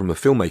talking from a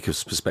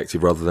filmmaker's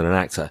perspective rather than an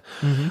actor,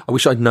 I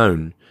wish I'd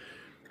known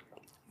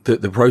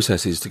that the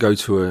process is to go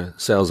to a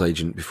sales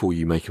agent before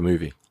you make a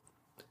movie,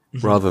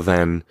 rather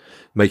than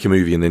make a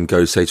movie and then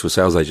go say to a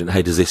sales agent,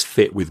 hey, does this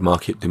fit with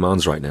market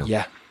demands right now?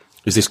 Yeah.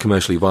 Is this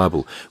commercially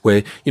viable?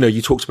 Where,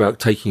 you talked about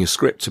taking a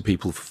script to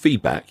people for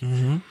feedback.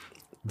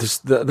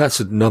 That's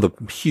another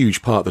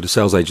huge part that a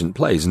sales agent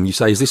plays. And you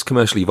say, is this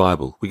commercially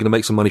viable? We're going to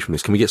make some money from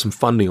this. Can we get some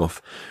funding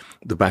off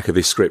the back of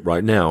this script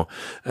right now?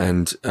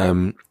 And,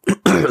 and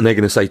they're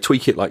going to say,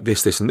 tweak it like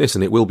this, this and this,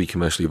 and it will be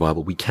commercially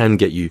viable. We can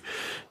get you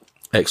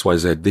X, Y,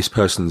 Z. This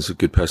person's a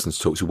good person to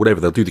talk to,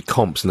 whatever. They'll do the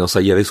comps and they'll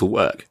say, yeah, this will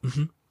work.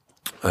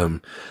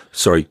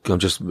 Sorry, I'm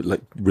just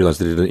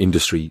realised I did an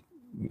industry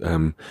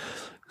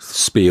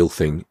spiel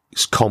thing.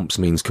 Comps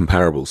means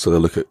comparable, so they'll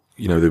look at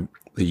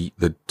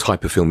the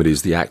type of film it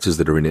is, the actors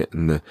that are in it,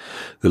 and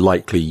the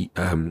likely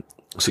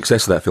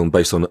success of that film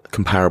based on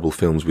comparable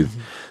films with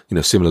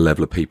similar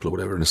level of people or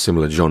whatever in a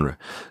similar genre.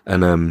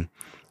 And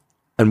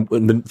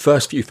the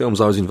first few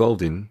films I was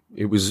involved in,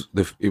 it was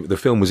the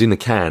film was in the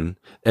can,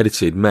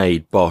 edited,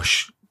 made,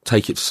 bosh.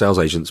 Take it to sales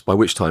agents, by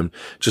which time,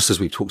 just as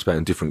we've talked about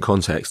in different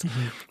contexts,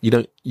 you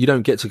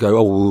don't get to go,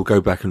 oh, we'll go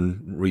back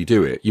and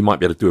redo it. You might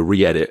be able to do a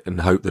re-edit and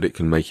hope that it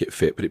can make it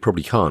fit, but it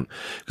probably can't.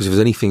 Because if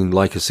there's anything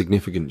like a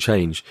significant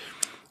change,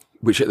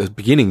 which at the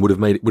beginning would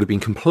have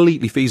been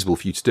completely feasible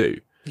for you to do.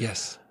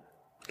 Yes.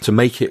 To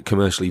make it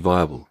commercially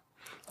viable.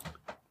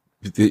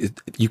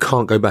 You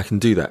can't go back and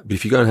do that. But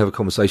if you go and have a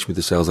conversation with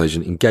the sales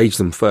agent, engage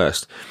them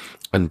first,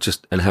 and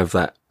have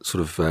that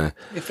sort of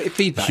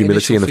feedback,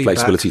 humility and the feedback.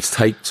 flexibility to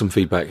take some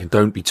feedback and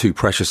don't be too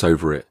precious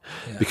over it.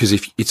 Yeah. Because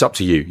if it's up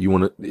to you, you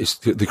want to, it's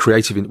the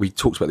creative, we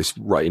talked about this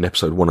right in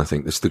episode 1, I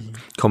think. It's the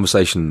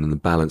conversation and the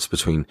balance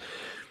between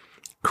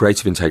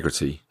creative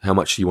integrity, how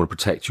much do you want to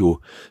protect your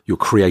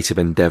creative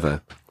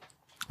endeavor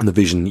and the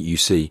vision that you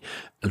see,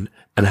 and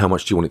how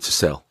much do you want it to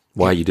sell?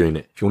 Why are you doing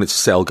it? If you want it to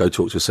sell, go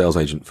talk to a sales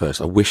agent first.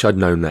 I wish I'd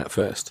known that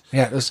first.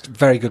 Yeah, that's a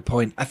very good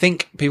point. I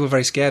think people are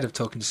very scared of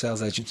talking to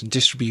sales agents and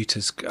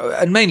distributors.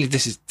 And mainly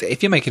this is,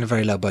 if you're making a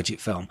very low budget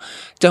film,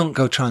 don't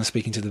go try and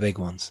speaking to the big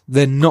ones.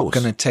 They're not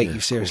going to take you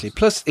seriously.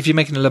 Plus, if you're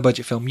making a low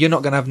budget film, you're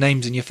not going to have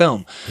names in your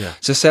film. Yeah.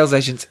 So sales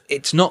agents,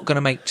 it's not going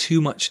to make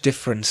too much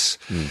difference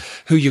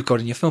who you've got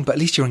in your film, but at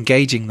least you're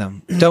engaging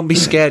them. Don't be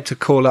scared to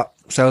call up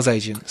sales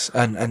agents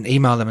and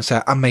email them and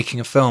say, I'm making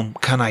a film,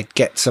 can I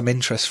get some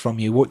interest from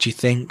you? What do you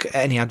think?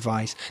 Any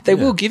advice? They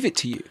will give it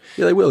to you.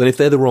 Yeah, they will. And if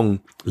they're the wrong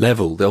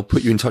level, they'll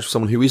put you in touch with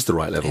someone who is the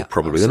right level,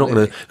 probably. Absolutely. They're not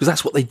going to, because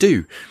that's what they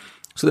do.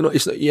 So they're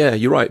not,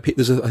 you're right. I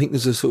think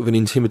there's a sort of an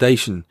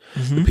intimidation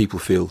that people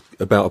feel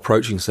about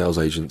approaching sales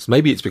agents.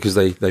 Maybe it's because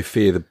they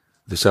fear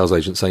the sales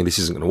agent saying this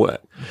isn't going to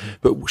work.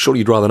 But surely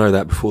you'd rather know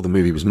that before the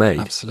movie was made.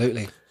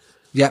 Absolutely.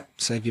 Yeah,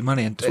 save your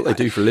money. And that's what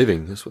they do for a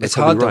living. That's what it's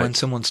hard though when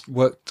someone's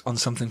worked on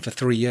something for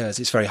 3 years.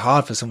 It's very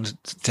hard for someone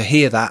to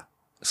hear that.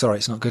 Sorry,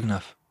 it's not good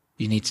enough.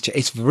 You need to.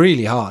 It's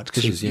really hard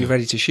because you're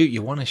ready to shoot.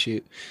 You want to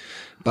shoot,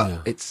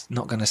 but it's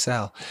not going to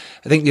sell.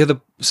 I think the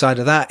other side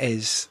of that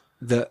is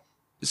that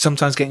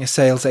sometimes getting a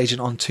sales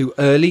agent on too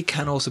early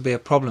can also be a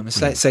problem.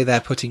 Say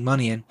they're putting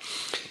money in.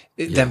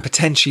 Then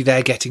potentially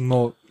they're getting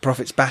more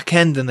profits back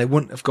end than they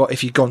wouldn't have got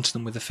if you'd gone to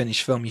them with a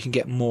finished film. You can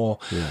get more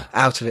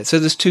out of it. So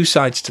there's two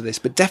sides to this,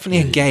 but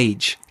definitely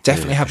engage.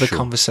 Definitely have the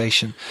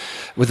conversation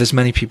with as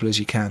many people as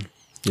you can.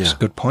 Yeah. That's a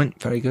good point.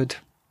 Very good.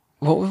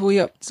 What were we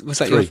up? Was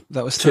that 3?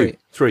 That was 3.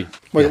 3.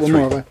 Wait, one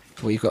more.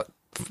 Well, you've got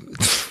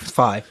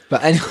 5.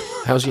 But anyway.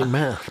 How's your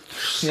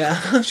math? Yeah,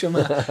 how's your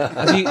math?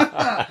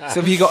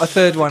 Have you got a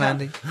third one,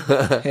 Andy?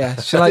 Yeah.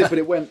 Shall I? But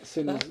it went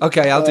soon.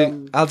 Okay,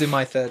 I'll do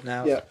my third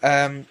now.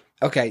 Yeah.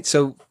 Okay,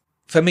 so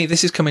for me,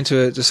 this is coming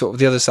to the sort of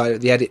the other side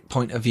of the edit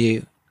point of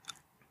view.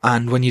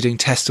 And when you're doing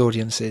test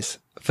audiences,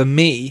 for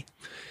me,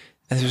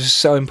 and this was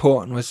so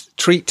important, was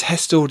treat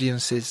test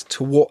audiences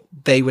to what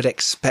they would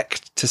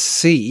expect to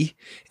see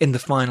in the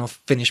final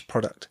finished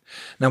product.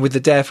 Now, with The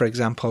Dare, for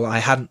example, I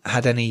hadn't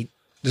had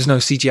there's no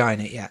CGI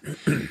in it yet.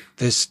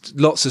 There's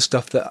lots of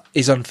stuff that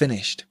is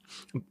unfinished.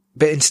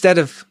 But instead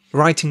of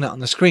writing that on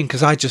the screen,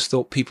 because I just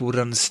thought people would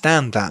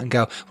understand that and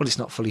go, well, it's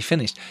not fully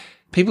finished.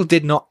 People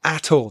did not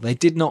at all. They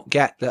did not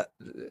get that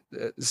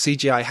the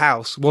CGI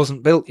house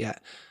wasn't built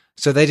yet.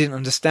 So they didn't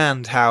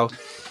understand how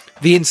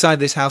the inside of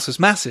this house was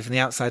massive and the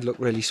outside looked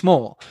really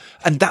small.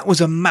 And that was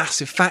a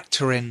massive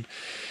factor in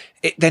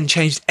it. Then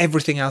changed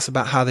everything else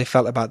about how they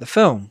felt about the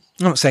film.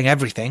 I'm not saying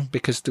everything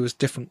because there was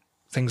different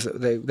things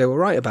that they were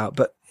right about.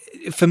 But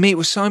for me, it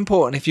was so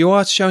important. If you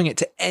are showing it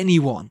to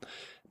anyone,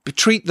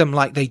 treat them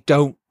like they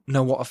don't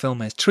know what a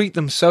film is. Treat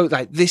them so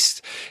like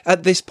this,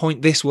 at this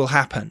point this will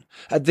happen,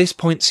 at this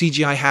point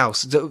CGI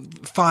house, the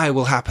fire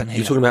will happen here.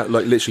 You're talking about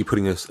like literally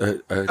putting a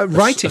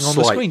writing on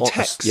the screen,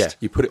 text.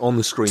 You put it on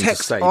the screen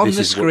text to say on this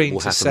the is screen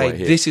what will to happen say right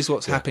here. this is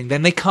what's happening.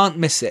 Then they can't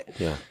miss it.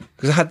 Yeah,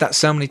 because I had that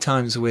so many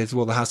times with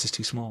the house is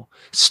too small,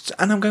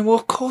 and I'm going, well,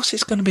 of course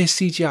it's going to be a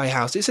CGI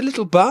house. It's a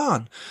little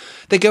barn.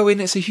 They go in,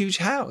 it's a huge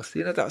house.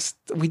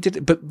 We did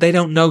it, but they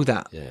don't know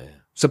that. Yeah.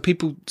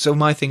 So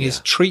my thing is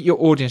treat your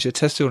audience, your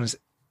test audience,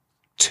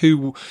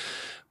 to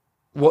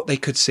what they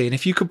could see. And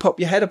if you could pop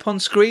your head up on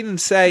screen and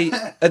say,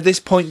 at this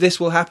point, this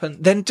will happen,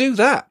 then do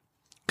that.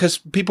 Because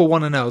people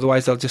want to know.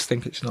 Otherwise, they'll just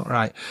think it's not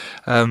right.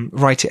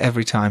 Write it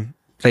every time.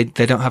 They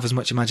don't have as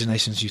much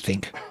imagination as you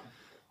think.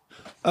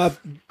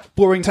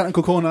 Boring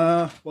Technical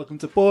Corner. Welcome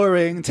to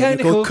Boring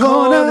Technical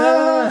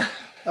Corner.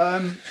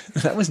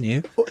 That was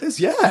new.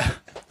 Yeah.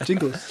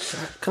 Jingles.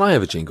 Can I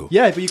have a jingle?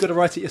 Yeah, but you've got to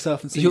write it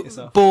yourself and sing it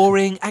yourself.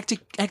 Boring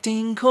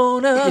acting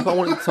corner. If I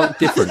want it something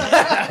different.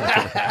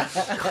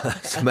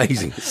 It's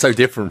amazing. It's so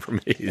different from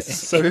his.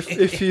 So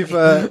if you've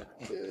heard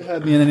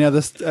me in any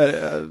other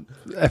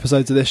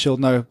episodes of this, you'll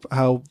know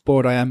how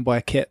bored I am by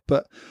Kit.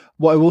 But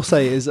What I will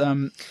say is,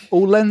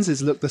 all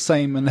lenses look the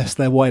same unless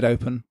they're wide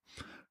open.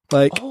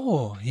 Like,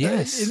 Oh,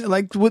 yes.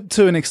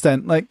 To an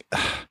extent, like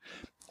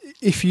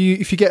if you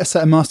get a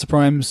set of master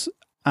primes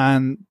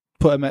and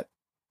put them at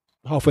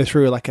halfway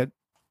through, like a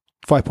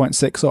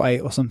 5.6 or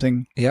 8 or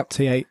something, Yep.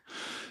 T8,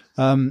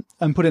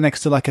 and put it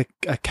next to like a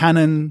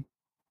Canon,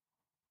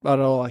 I don't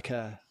know, like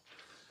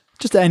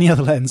just any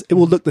other lens, it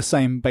will look the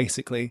same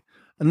basically.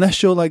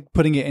 Unless you're like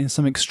putting it in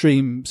some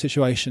extreme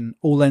situation,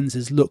 all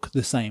lenses look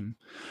the same.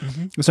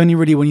 Mm-hmm. It's only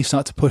really when you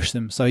start to push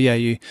them. So yeah,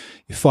 you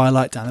fire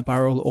light down the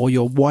barrel or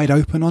you're wide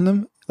open on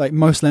them. Like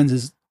most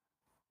lenses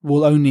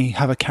will only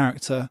have a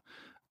character,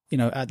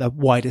 at the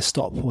widest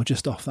stop or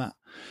just off that.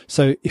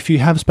 So if you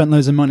have spent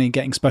loads of money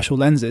getting special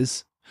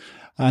lenses,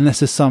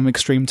 unless there's some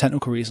extreme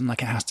technical reason,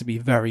 like it has to be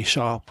very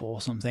sharp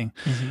or something,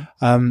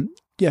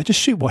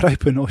 just shoot wide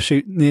open or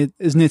shoot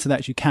as near to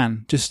that as you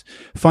can. Just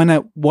find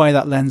out why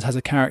that lens has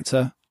a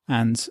character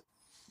and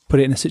put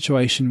it in a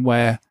situation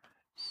where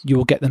you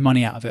will get the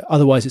money out of it.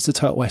 Otherwise, it's a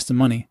total waste of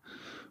money.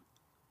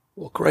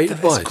 Well, great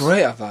advice. That's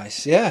great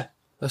advice, yeah.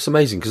 That's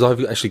amazing because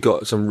I've actually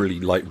got some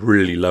really low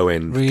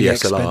end Really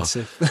DSLR.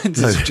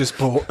 expensive. Just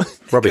bought.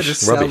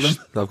 Rubbish.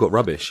 I've got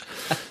rubbish.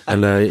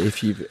 And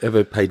if you've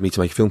ever paid me to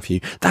make a film for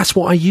you, that's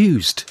what I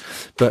used.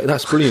 But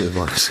that's brilliant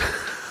advice.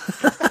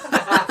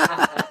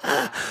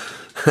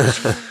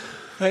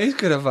 That is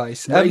good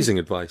advice. Amazing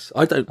advice.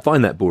 I don't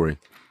find that boring.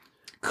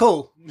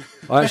 Cool.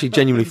 I actually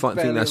genuinely think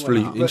that's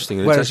really interesting.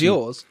 And Whereas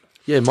yours?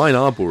 Yeah, mine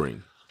are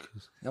boring.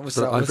 That was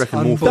I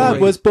reckon more unboring.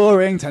 That was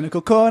boring.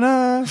 Technical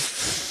corner.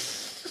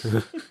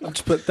 I'll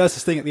just put that's the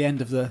thing at the end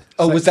of the.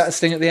 Oh, was that a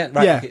sting at the end?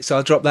 Right. Yeah. Okay, so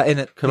I'll drop that in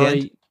at the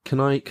end.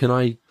 Can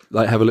I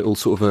like have a little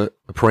sort of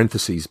a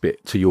parentheses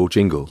bit to your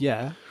jingle?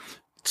 Yeah.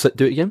 So,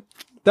 do it again.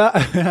 That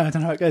I don't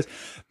know how it goes.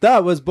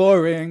 That was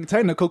boring.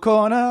 Technical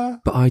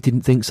corner. But I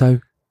didn't think so.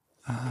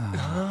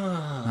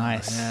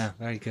 Nice. Yeah,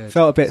 very good.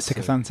 Felt a bit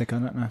sycophantic. I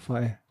don't know if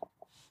I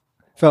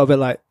felt a bit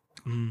like.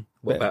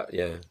 What about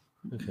yeah?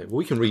 Okay, well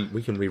we can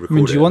re-record. I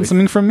mean, do you want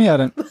something from me? I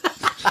don't.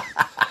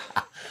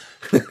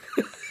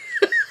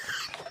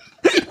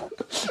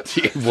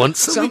 Do you want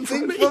something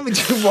from me?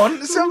 Do you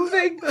want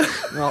something?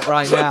 Not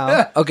right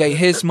now. Okay,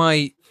 here's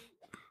my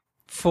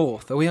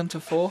fourth. Are we on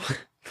to four?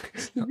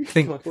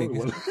 think.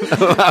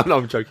 No,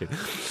 I'm joking.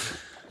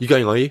 You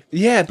going, are you?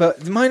 Yeah,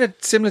 but mine are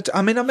similar to...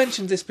 I mean, I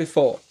mentioned this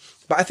before,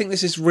 but I think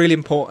this is really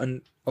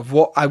important of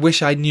what I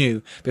wish I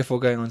knew before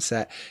going on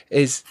set,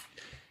 is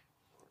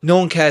no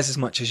one cares as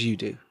much as you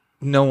do.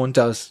 No one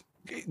does.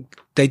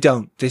 They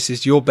don't. This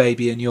is your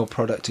baby and your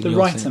product and The your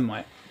writer thing.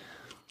 might.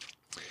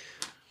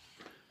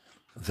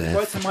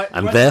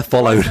 There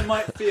followed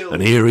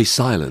an eerie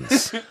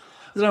silence. I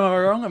don't know, am I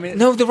wrong? I mean,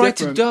 No, the writer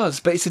different. does,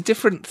 but it's a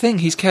different thing.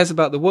 He cares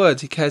about the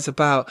words. He cares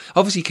about...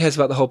 Obviously, he cares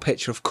about the whole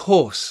picture, of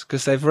course,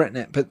 because they've written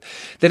it, but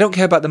they don't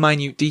care about the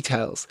minute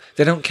details.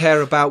 They don't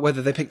care about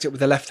whether they picked it with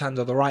the left hand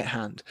or the right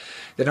hand.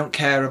 They don't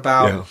care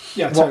about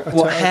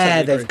what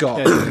hair they've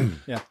got.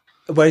 Yeah.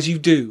 Whereas you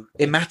do.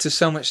 It matters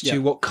so much to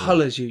you what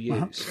colours you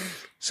use.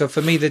 So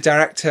for me, the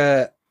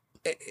director...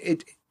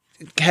 It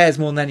cares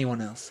more than anyone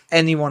else.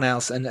 And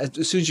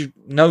as soon as you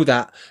know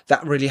that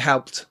really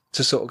helped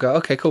to sort of go,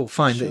 okay, cool,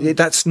 fine. Sure.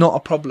 That's not a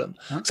problem.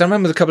 So I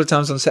remember a couple of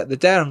times on set the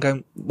Dare, I'm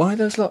going, why are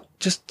those lot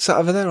just sat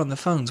over there on the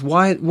phones?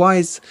 Why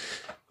is,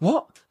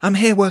 what? I'm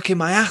here working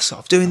my ass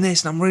off doing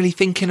this and I'm really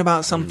thinking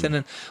about something.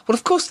 And well,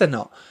 of course they're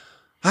not.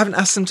 I haven't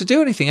asked them to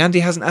do anything. Andy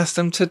hasn't asked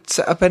them to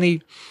set up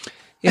any,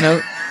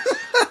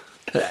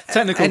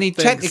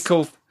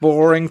 technical,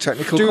 boring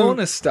technical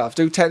corner stuff,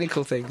 do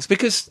technical things,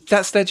 because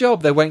that's their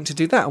job. They're waiting to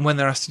do that, and when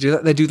they're asked to do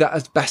that, they do that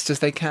as best as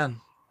they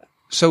can.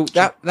 So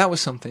that was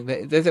something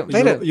they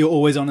don't. You're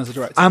always on as a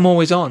director. I'm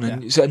always on,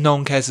 and so no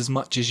one cares as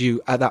much as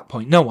you at that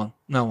point. No one,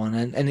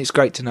 and it's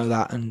great to know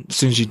that. And as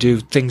soon as you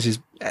do,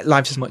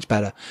 life is much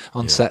better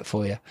on set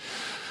for you.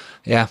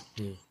 Yeah.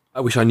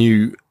 I wish I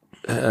knew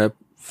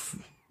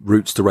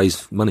routes to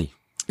raise money.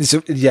 It's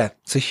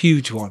a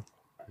huge one.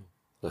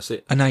 That's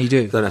it. And now you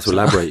do. Don't have to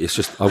elaborate. It's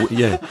just, I wish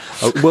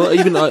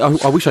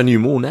I knew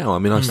more now. I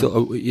mean,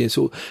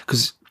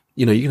 because,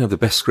 you can have the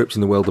best script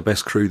in the world, the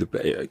best crew,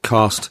 the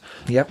cast.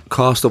 Yep.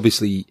 Cast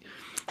obviously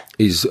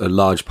is a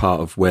large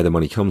part of where the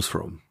money comes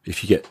from.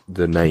 If you get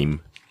the name,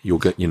 you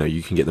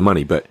can get the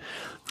money, but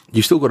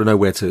you still got to know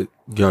where to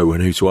go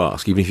and who to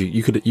ask. Even if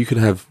you could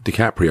have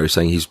DiCaprio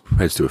saying he's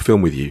prepared to do a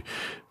film with you,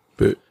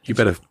 but you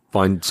better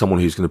find someone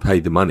who's going to pay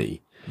the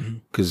money.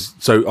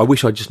 So I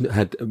wish I just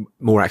had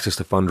more access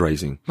to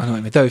fundraising. I know what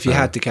I mean. Though if you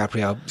had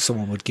DiCaprio,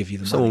 someone would give you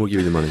the money. Someone would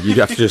give you the money. You'd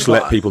have to just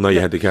let people know you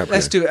had DiCaprio.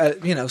 Let's do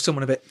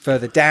someone a bit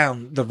further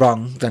down the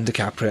rung than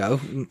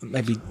DiCaprio.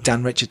 Maybe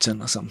Dan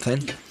Richardson or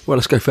something. Well,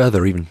 let's go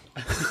further even.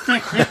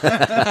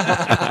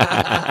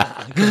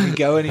 Can we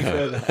go any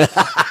further?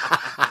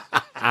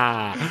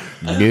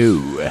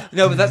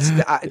 No, but that's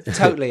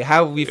totally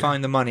how we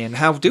find the money, and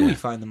how do we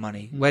find the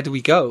money? Where do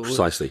we go?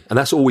 Precisely, and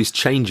that's always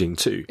changing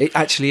too. It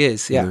actually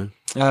is, yeah.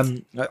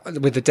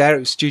 With the Dare,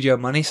 it was studio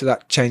money, so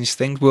that changed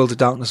things. World of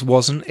Darkness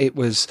wasn't. It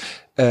was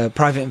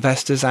private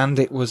investors, and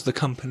it was the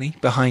company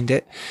behind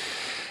it.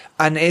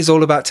 And it is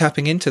all about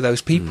tapping into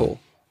those people.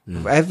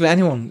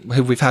 Anyone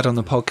who we've had on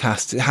the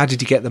podcast, how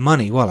did you get the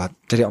money? Well, I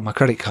did it on my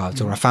credit cards,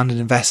 or I found an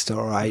investor,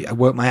 or I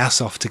worked my ass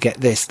off to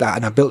get this, that,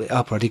 and I built it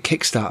up, or I did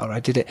Kickstarter, or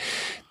I did it.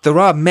 There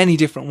are many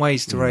different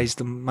ways to raise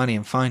the money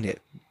and find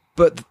it,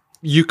 but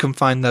you can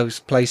find those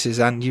places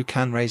and you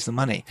can raise the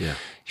money. Yeah.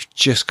 You've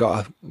just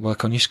got to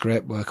work on your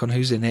script, work on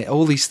who's in it.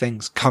 All these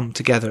things come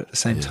together at the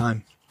same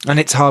time. And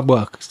it's hard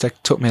work. It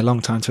took me a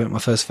long time to make my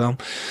first film.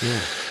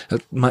 Yeah.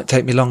 It might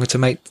take me longer to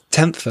make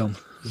 10th film.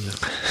 Yeah.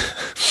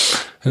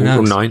 Who knows?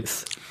 Or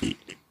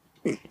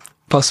 9th.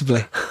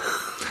 Possibly.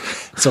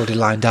 It's already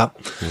lined up.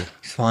 Yeah.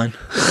 It's fine.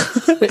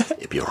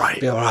 It'll be all right.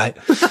 Be all right.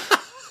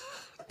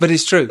 But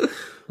it's true.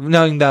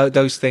 Knowing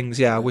those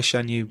things, I wish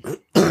I knew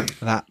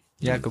that.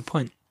 Yeah, good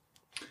point.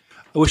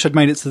 I wish I'd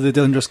made it to the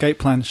Dillinger Escape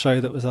Plan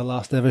show that was our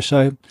last ever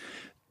show.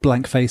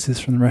 Blank faces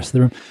from the rest of the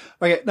room.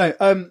 Okay,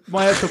 no,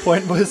 my actual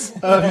point was...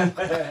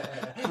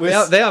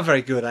 they are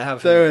very good, I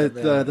have. They're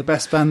the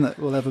best band that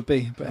will ever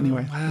be. But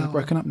anyway, they're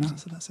broken up now,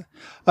 so that's it.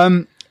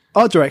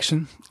 Art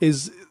direction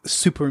is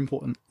super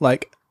important.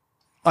 Like,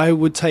 I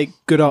would take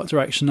good art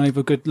direction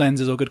over good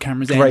lenses or good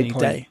cameras any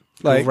day.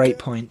 Like, great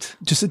point.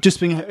 Just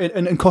being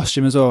in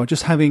costume as well.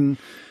 Just having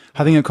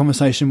a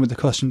conversation with the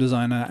costume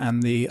designer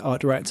and the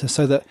art director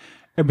so that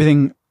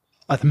everything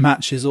either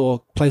matches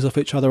or plays off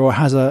each other or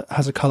has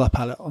a color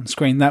palette on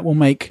screen. That will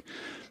make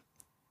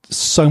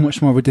so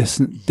much more of a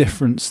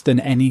difference than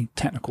any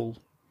technical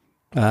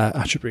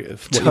attribute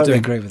of what you're doing.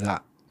 Agree with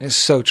that. It's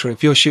so true.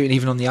 If you're shooting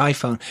even on the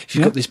iPhone, if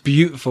you've got this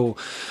beautiful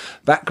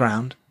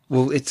background,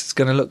 well, it's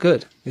going to look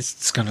good.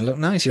 It's going to look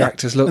nice. Your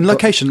actors look... And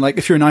location, like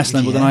if you're in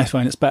Iceland with an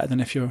iPhone, it's better than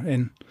if you're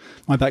in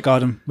my back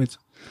garden with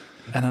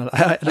an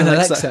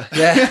Alexa.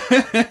 Yeah.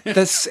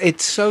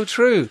 It's so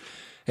true.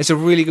 It's a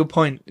really good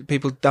point.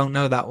 People don't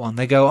know that one.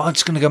 They go, I'm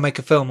just going to go make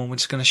a film and we're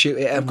just going to shoot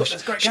it. And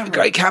we've got a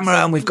great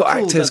camera and we've got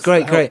actors.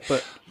 Great.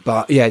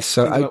 But yeah,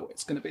 so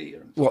it's going to be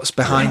what's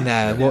behind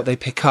there, what they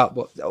pick up.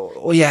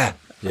 Yeah.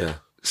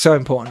 So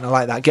important. I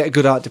like that. Get a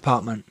good art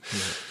department. Yeah.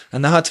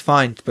 And they're hard to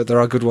find, but there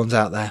are good ones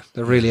out there.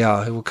 There really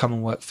are, who will come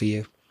and work for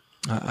you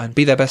and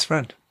be their best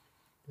friend.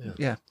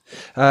 Yeah.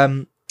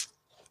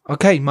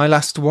 Okay, my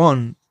last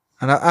one,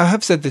 and I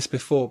have said this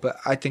before, but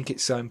I think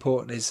it's so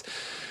important,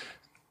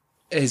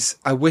 is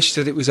I wish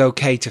that it was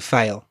okay to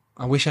fail.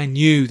 I wish I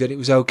knew that it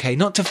was okay.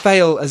 Not to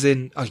fail as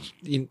in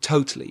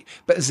totally,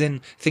 but as in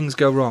things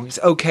go wrong. It's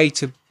okay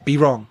to be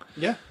wrong.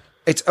 Yeah.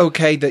 It's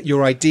okay that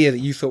your idea that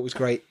you thought was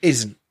great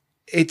isn't.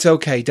 It's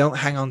okay. Don't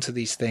hang on to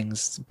these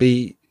things.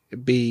 Be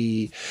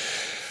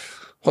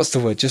what's the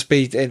word? Just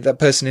be that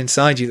person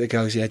inside you that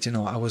goes, yeah, do you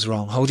know what? I was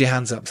wrong. Hold your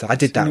hands up. So I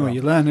did that wrong.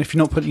 You learn. If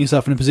you're not putting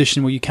yourself in a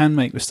position where you can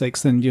make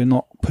mistakes, then you're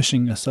not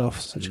pushing yourself.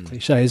 Such a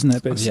cliche, isn't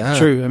it? But it's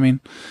true. I mean,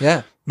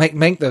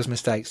 make those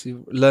mistakes.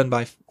 You learn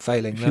by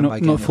failing. If you're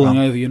not falling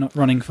over, you're not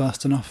running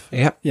fast enough.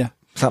 Yeah.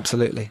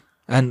 Absolutely.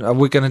 And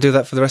we're going to do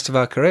that for the rest of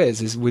our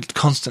careers. Is we're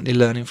constantly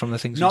learning from the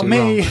things we do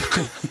wrong.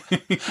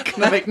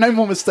 Can I make no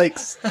more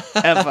mistakes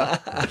ever?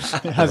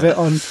 Have it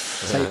on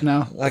tape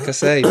now. Like I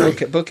say,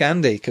 book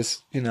Andy,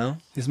 because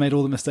he's made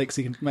all the mistakes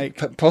he can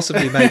make.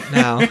 Possibly make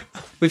now.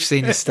 We've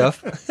seen his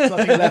stuff.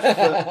 Nothing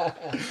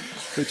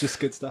left but just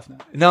good stuff now.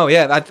 No,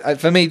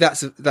 for me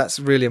that's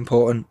really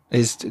important.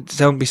 Is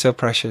don't be so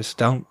precious.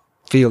 Don't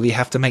feel you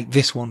have to make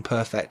this one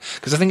perfect.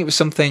 Because I think it was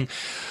something.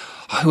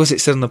 Who was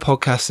it said on the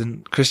podcast,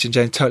 and Christian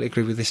James totally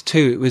agreed with this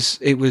too.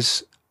 It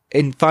was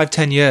in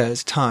 5-10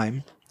 years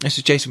time. This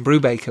was Jason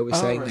Brubaker was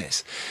saying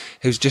this,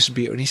 who's a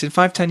distributor, and he said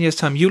 5-10 years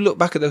time, you look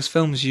back at those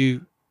films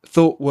you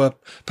thought were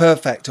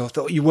perfect or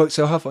thought you worked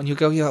so hard on, you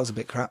go, yeah, that was a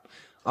bit crap.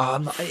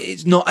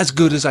 It's not as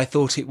good as I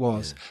thought it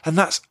was, and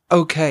that's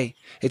okay.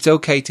 It's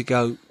okay to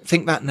go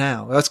think that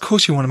now. Of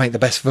course, you want to make the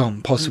best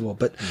film possible,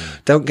 but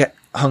don't get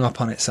hung up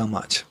on it so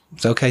much.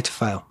 It's okay to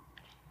fail.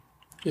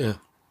 Yeah.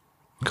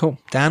 Cool.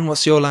 Dan,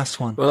 what's your last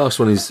one? Well, the last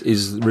one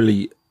is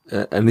really,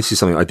 and this is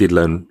something I did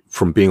learn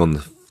from being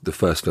on the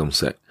first film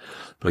set,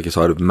 but I guess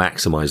I'd have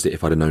maximised it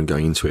if I'd have known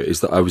going into it, is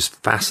that I was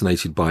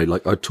fascinated by,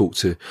 like, I talked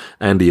to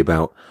Andy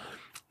about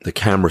the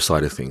camera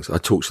side of things. I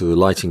talked to the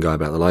lighting guy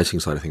about the lighting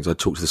side of things. I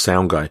talked to the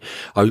sound guy.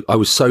 I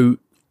was so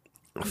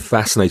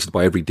fascinated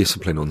by every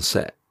discipline on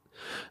set.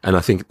 And I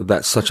think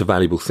that's such a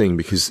valuable thing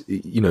because,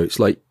 it's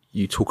like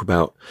you talk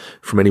about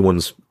from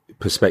anyone's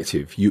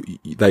perspective,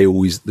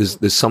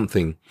 there's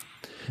something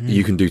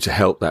you can do to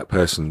help that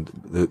person.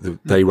 The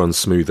day runs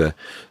smoother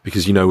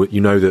because you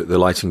know that the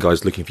lighting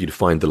guy's looking for you to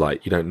find the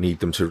light. You don't need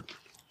them to.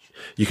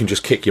 You can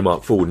just kick your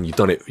mark forward and you've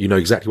done it. You know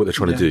exactly what they're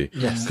trying to do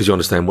because you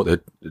understand what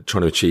they're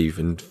trying to achieve.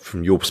 And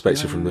from your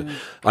perspective,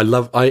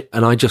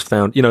 I just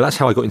found, that's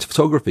how I got into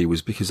photography,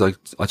 was because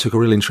I took a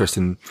real interest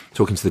in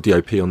talking to the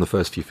DOP on the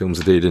first few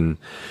films I did, and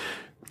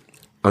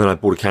then I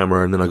bought a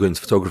camera, and then I got into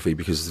photography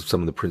because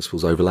some of the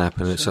principles overlap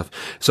and stuff.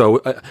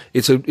 So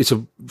it's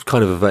a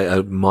kind of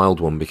a mild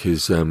one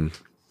because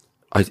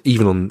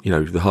even on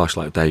the Harsh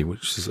Light of Day,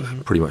 which is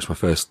pretty much my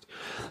first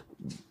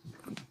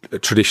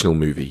traditional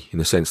movie in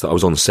the sense that I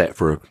was on set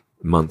for a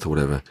month or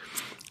whatever.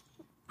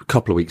 A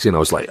couple of weeks in, I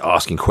was like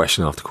asking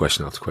question after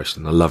question after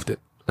question. I loved it.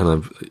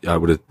 And I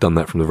would have done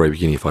that from the very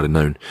beginning if I'd have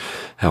known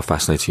how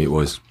fascinating it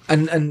was.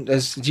 And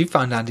as you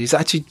found, Andy, is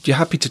actually you're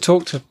happy to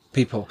talk to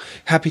people,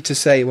 happy to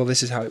say, well,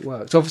 this is how it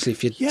works. Obviously,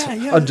 if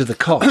you're under the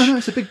cosh. No,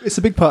 it's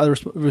a big part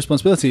of the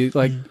responsibility.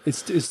 Like,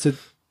 it's to,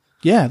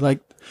 like,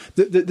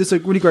 there's a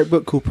really great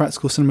book called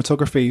Practical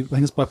Cinematography. I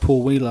think it's by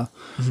Paul Wheeler,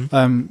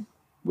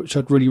 which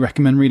I'd really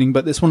recommend reading.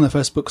 But it's one of the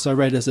first books I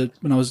read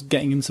when I was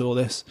getting into all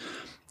this.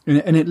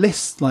 And it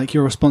lists, like,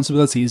 your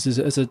responsibilities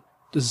as a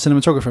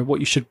cinematographer, what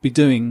you should be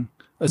doing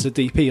as a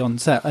DP on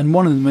set, and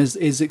one of them is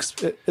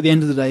at the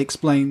end of the day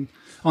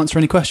answer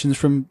any questions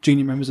from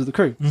junior members of the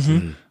crew.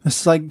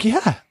 It's like,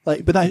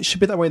 but that should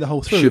be that way the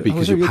whole through. Should be,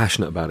 because you're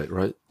passionate about it,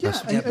 right?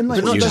 And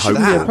like, what you that hope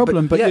shouldn't be a for.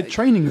 problem, but you're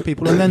training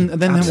people, and then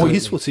they're more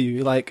useful to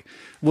you. Like,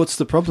 what's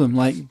the problem?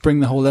 Like, bring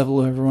the whole level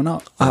of everyone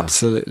up.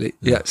 Absolutely,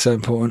 yeah, so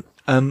important.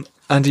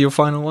 Andy, your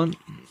final one,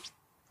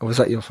 or was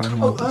that your final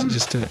one? Did you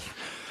just do it?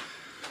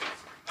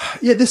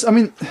 Yeah, this. I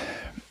mean,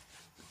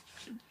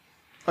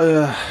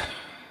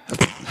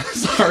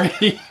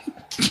 sorry.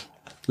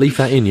 Leave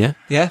that in, yeah?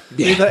 Yeah?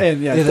 Leave that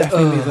in, yeah.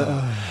 Definitely leave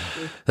that.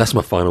 That's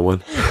my final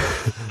one.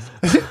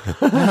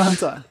 I'm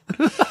done.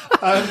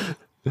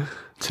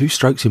 2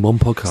 strokes in one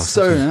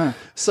podcast.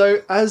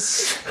 So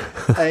as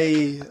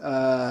a...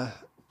 I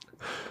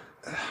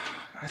don't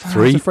know how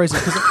 3? to phrase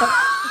it,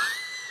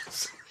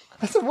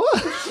 that's a what?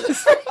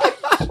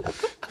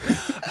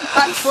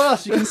 Back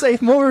first, you can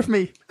save more of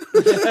me.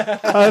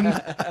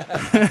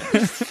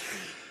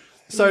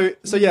 So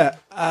yeah,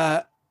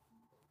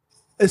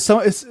 as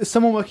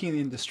someone working in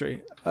the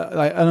industry,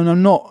 and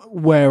I'm not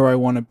where I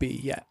want to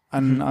be yet,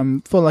 and I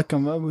feel like we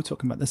were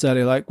talking about this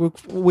earlier. Like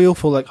we all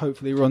feel like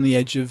hopefully we're on the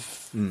edge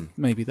of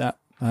maybe that.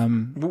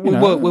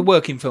 We're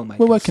working filmmakers.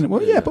 We're working it.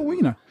 Well, yeah, but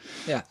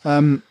yeah.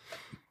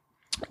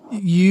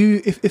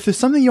 If there's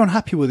something you're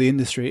unhappy with in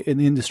the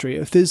industry,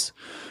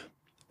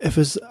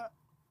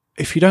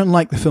 if you don't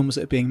like the films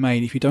that are being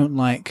made, if you don't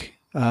like,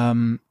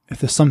 if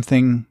there's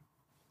something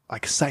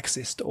like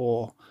sexist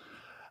or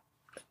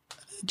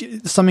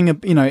something,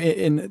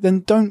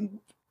 then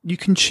you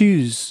can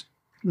choose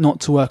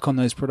not to work on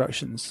those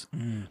productions.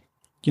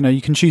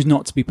 You can choose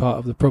not to be part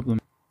of the problem.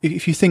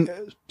 If you think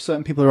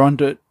certain people are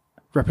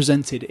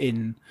underrepresented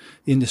in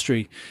the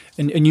industry,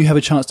 and you have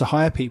a chance to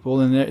hire people,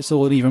 and it's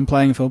all an even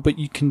playing field, but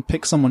you can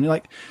pick someone,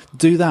 like,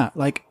 do that.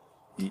 Like,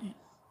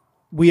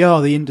 we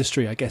are the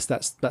industry. I guess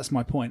that's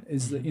my point.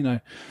 Is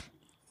that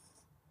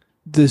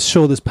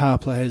there's power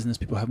players and there's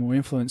people who have more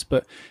influence,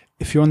 but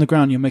if you're on the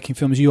ground, you're making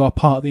films, you are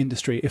part of the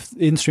industry. If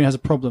the industry has a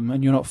problem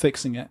and you're not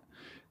fixing it,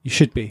 you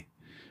should be.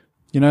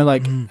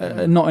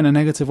 Not in a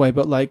negative way,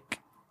 but like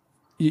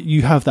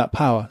you have that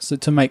power. So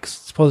to make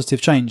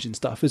positive change and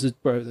stuff, as a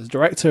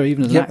director,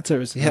 even as an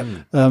actor, as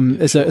a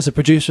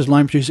producer, as a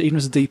line producer, even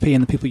as a DP,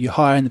 and the people you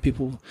hire and the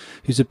people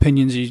whose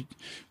opinions you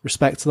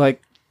respect,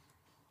 like,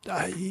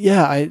 we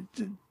are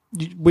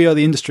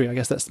the industry. I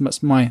guess that's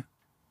my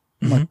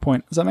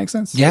point. Does that make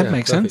sense? Yeah, it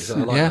makes sense. I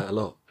like that a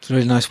lot. It's a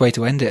really nice way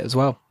to end it as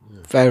well.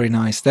 Very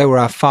nice. There were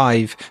our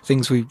 5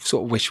 things we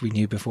sort of wish we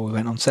knew before we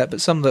went on set,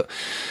 but some that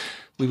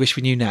we wish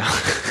we knew now.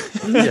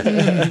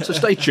 So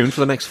stay tuned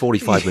for the next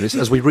 45 minutes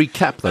as we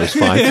recap those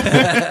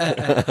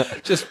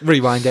 5. Just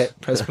rewind it,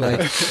 press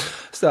play,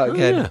 start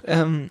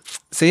again.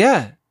 So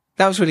yeah,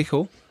 that was really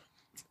cool.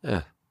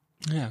 Yeah,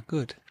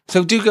 good.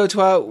 So do go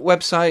to our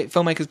website,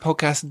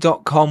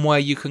 filmmakerspodcast.com, where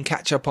you can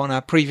catch up on our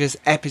previous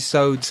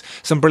episodes.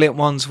 Some brilliant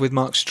ones with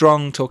Mark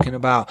Strong, talking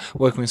about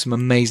working with some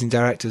amazing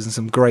directors and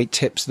some great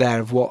tips there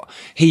of what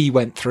he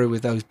went through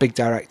with those big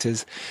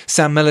directors.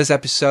 Sam Miller's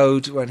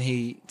episode when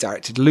he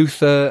directed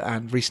Luther,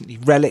 and recently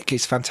Relic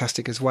is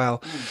fantastic as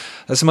well.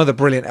 There's some other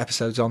brilliant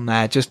episodes on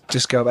there.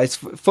 Just go. It's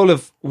full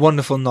of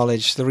wonderful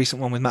knowledge. The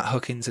recent one with Matt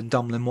Hookins and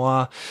Dom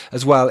Lenoir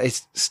as well.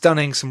 It's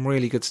stunning. Some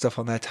really good stuff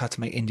on there to how to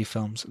make indie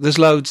films. There's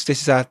loads.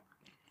 This is our,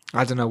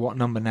 I don't know what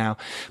number now.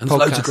 And there's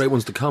loads of great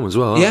ones to come as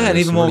well. Yeah, and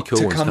even more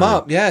to come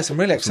up. Yeah, some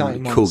really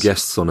exciting ones. Cool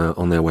guests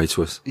on their way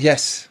to us.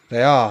 Yes,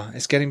 they are.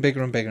 It's getting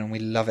bigger and bigger, and we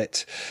love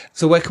it.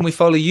 So where can we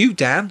follow you,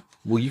 Dan?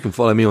 Well, you can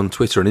follow me on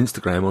Twitter and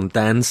Instagram on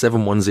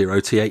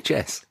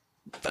Dan710THS.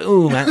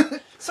 Oh, man.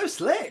 So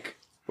slick.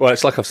 Well,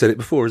 it's like I've said it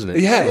before, isn't it?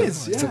 Yeah,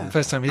 it's the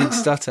first time you didn't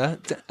stutter.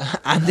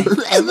 Andy.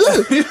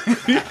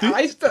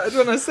 I stuttered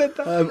when I said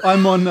that.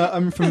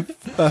 I'm from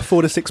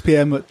 4 to 6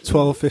 p.m. at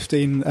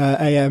 12:15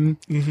 a.m.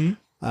 Mm-hmm.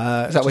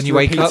 Is that when you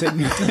wake up?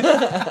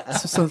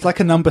 So it's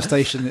like a number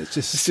station. It's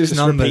just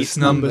numbers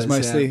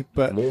mostly. Yeah.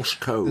 But Morse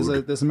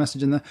code. There's a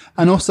message in there,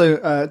 and also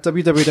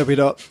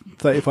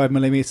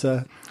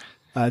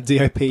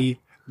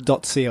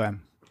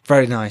www.35mm.dop.com.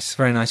 Very nice,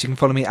 very nice. You can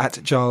follow me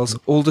at Giles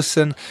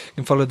Alderson. You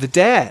can follow The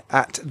Dare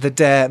at The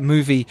Dare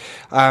Movie.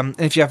 And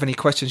if you have any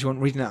questions you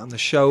want reading out on the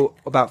show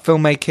about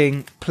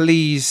filmmaking,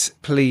 please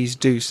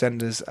do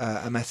send us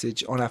a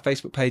message on our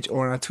Facebook page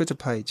or on our Twitter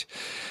page.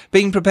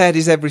 Being prepared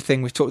is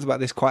everything. We've talked about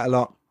this quite a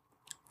lot.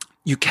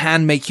 You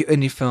can make your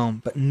indie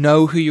film, but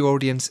know who your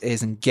audience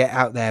is and get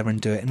out there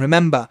and do it. And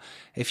remember,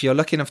 if you're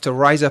lucky enough to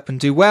rise up and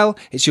do well,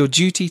 it's your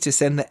duty to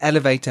send the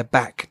elevator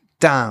back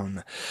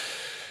down.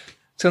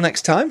 Till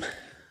next time.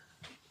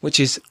 which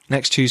is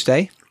next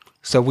Tuesday.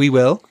 So we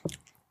will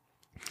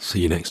See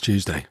you next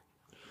Tuesday.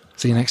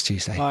 see you next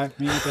Tuesday. Bye.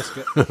 Me and a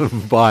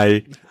biscuit.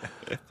 Bye.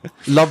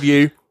 Love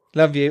you.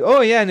 Love you.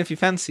 Oh yeah, and if you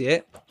fancy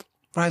it,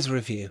 write a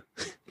review.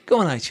 Go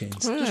on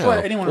iTunes. Just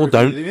write anyone a Or review.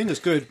 don't. If you think it's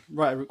good,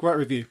 write a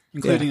review,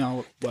 including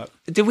our work.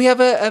 Did we have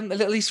a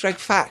little Easter egg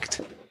fact?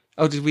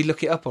 Oh, did we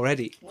look it up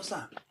already? What's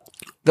that?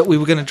 That we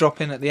were going to drop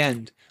in at the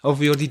end? Or have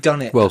we already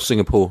done it? Well,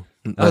 Singapore.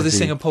 the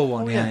Singapore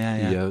one.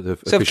 Yeah. The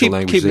So official keep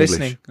language is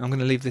listening. English. I'm going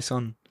to leave this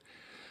on.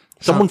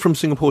 Someone from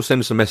Singapore send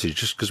us a message,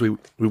 just because we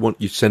want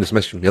you to send us a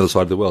message from the other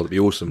side of the world. It'd be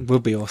awesome. Will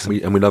be awesome.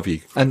 And we love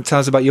you. And tell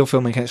us about your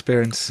filmmaking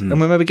experience. And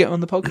we'll maybe get on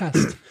the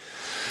podcast.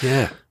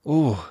 Yeah.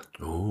 Oh,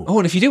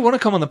 and if you do want to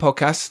come on the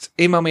podcast,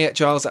 email me at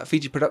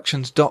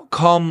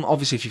giles@fijiproductions.com.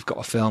 Obviously, if you've got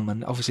a film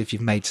and obviously if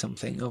you've made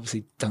something,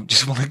 obviously don't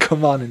just want to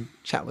come on and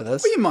chat with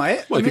us. Well, you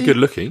might. Well, if you're good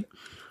looking.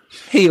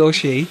 He or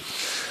she.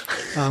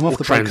 I'm off Or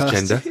the podcast.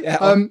 transgender. Yeah.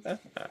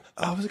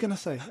 What was I going to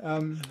say?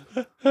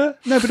 No,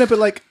 but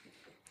like,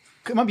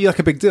 it might be like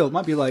a big deal. It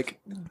might be like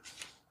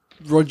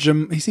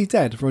Rodger. Is he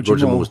dead? Rodger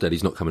Moore. Moore's dead.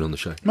 He's not coming on the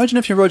show. Imagine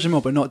if you're Rodger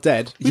Moore but not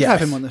dead. We'd Yes.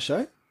 have him on the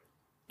show.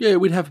 Yeah,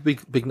 we'd have a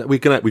big.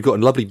 We've got a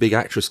lovely big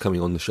actress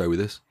coming on the show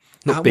with us.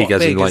 Not What, big as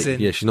big in like. as in-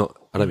 Yeah, she's not.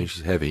 I don't think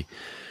she's heavy.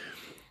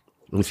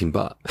 Anything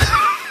but.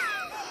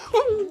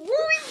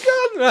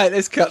 Right,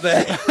 let's cut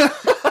there.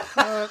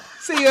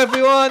 See you,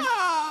 everyone.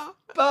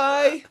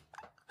 Bye.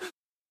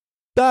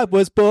 That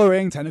was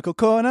boring. Technical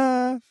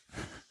corner.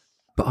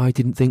 But I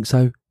didn't think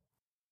so.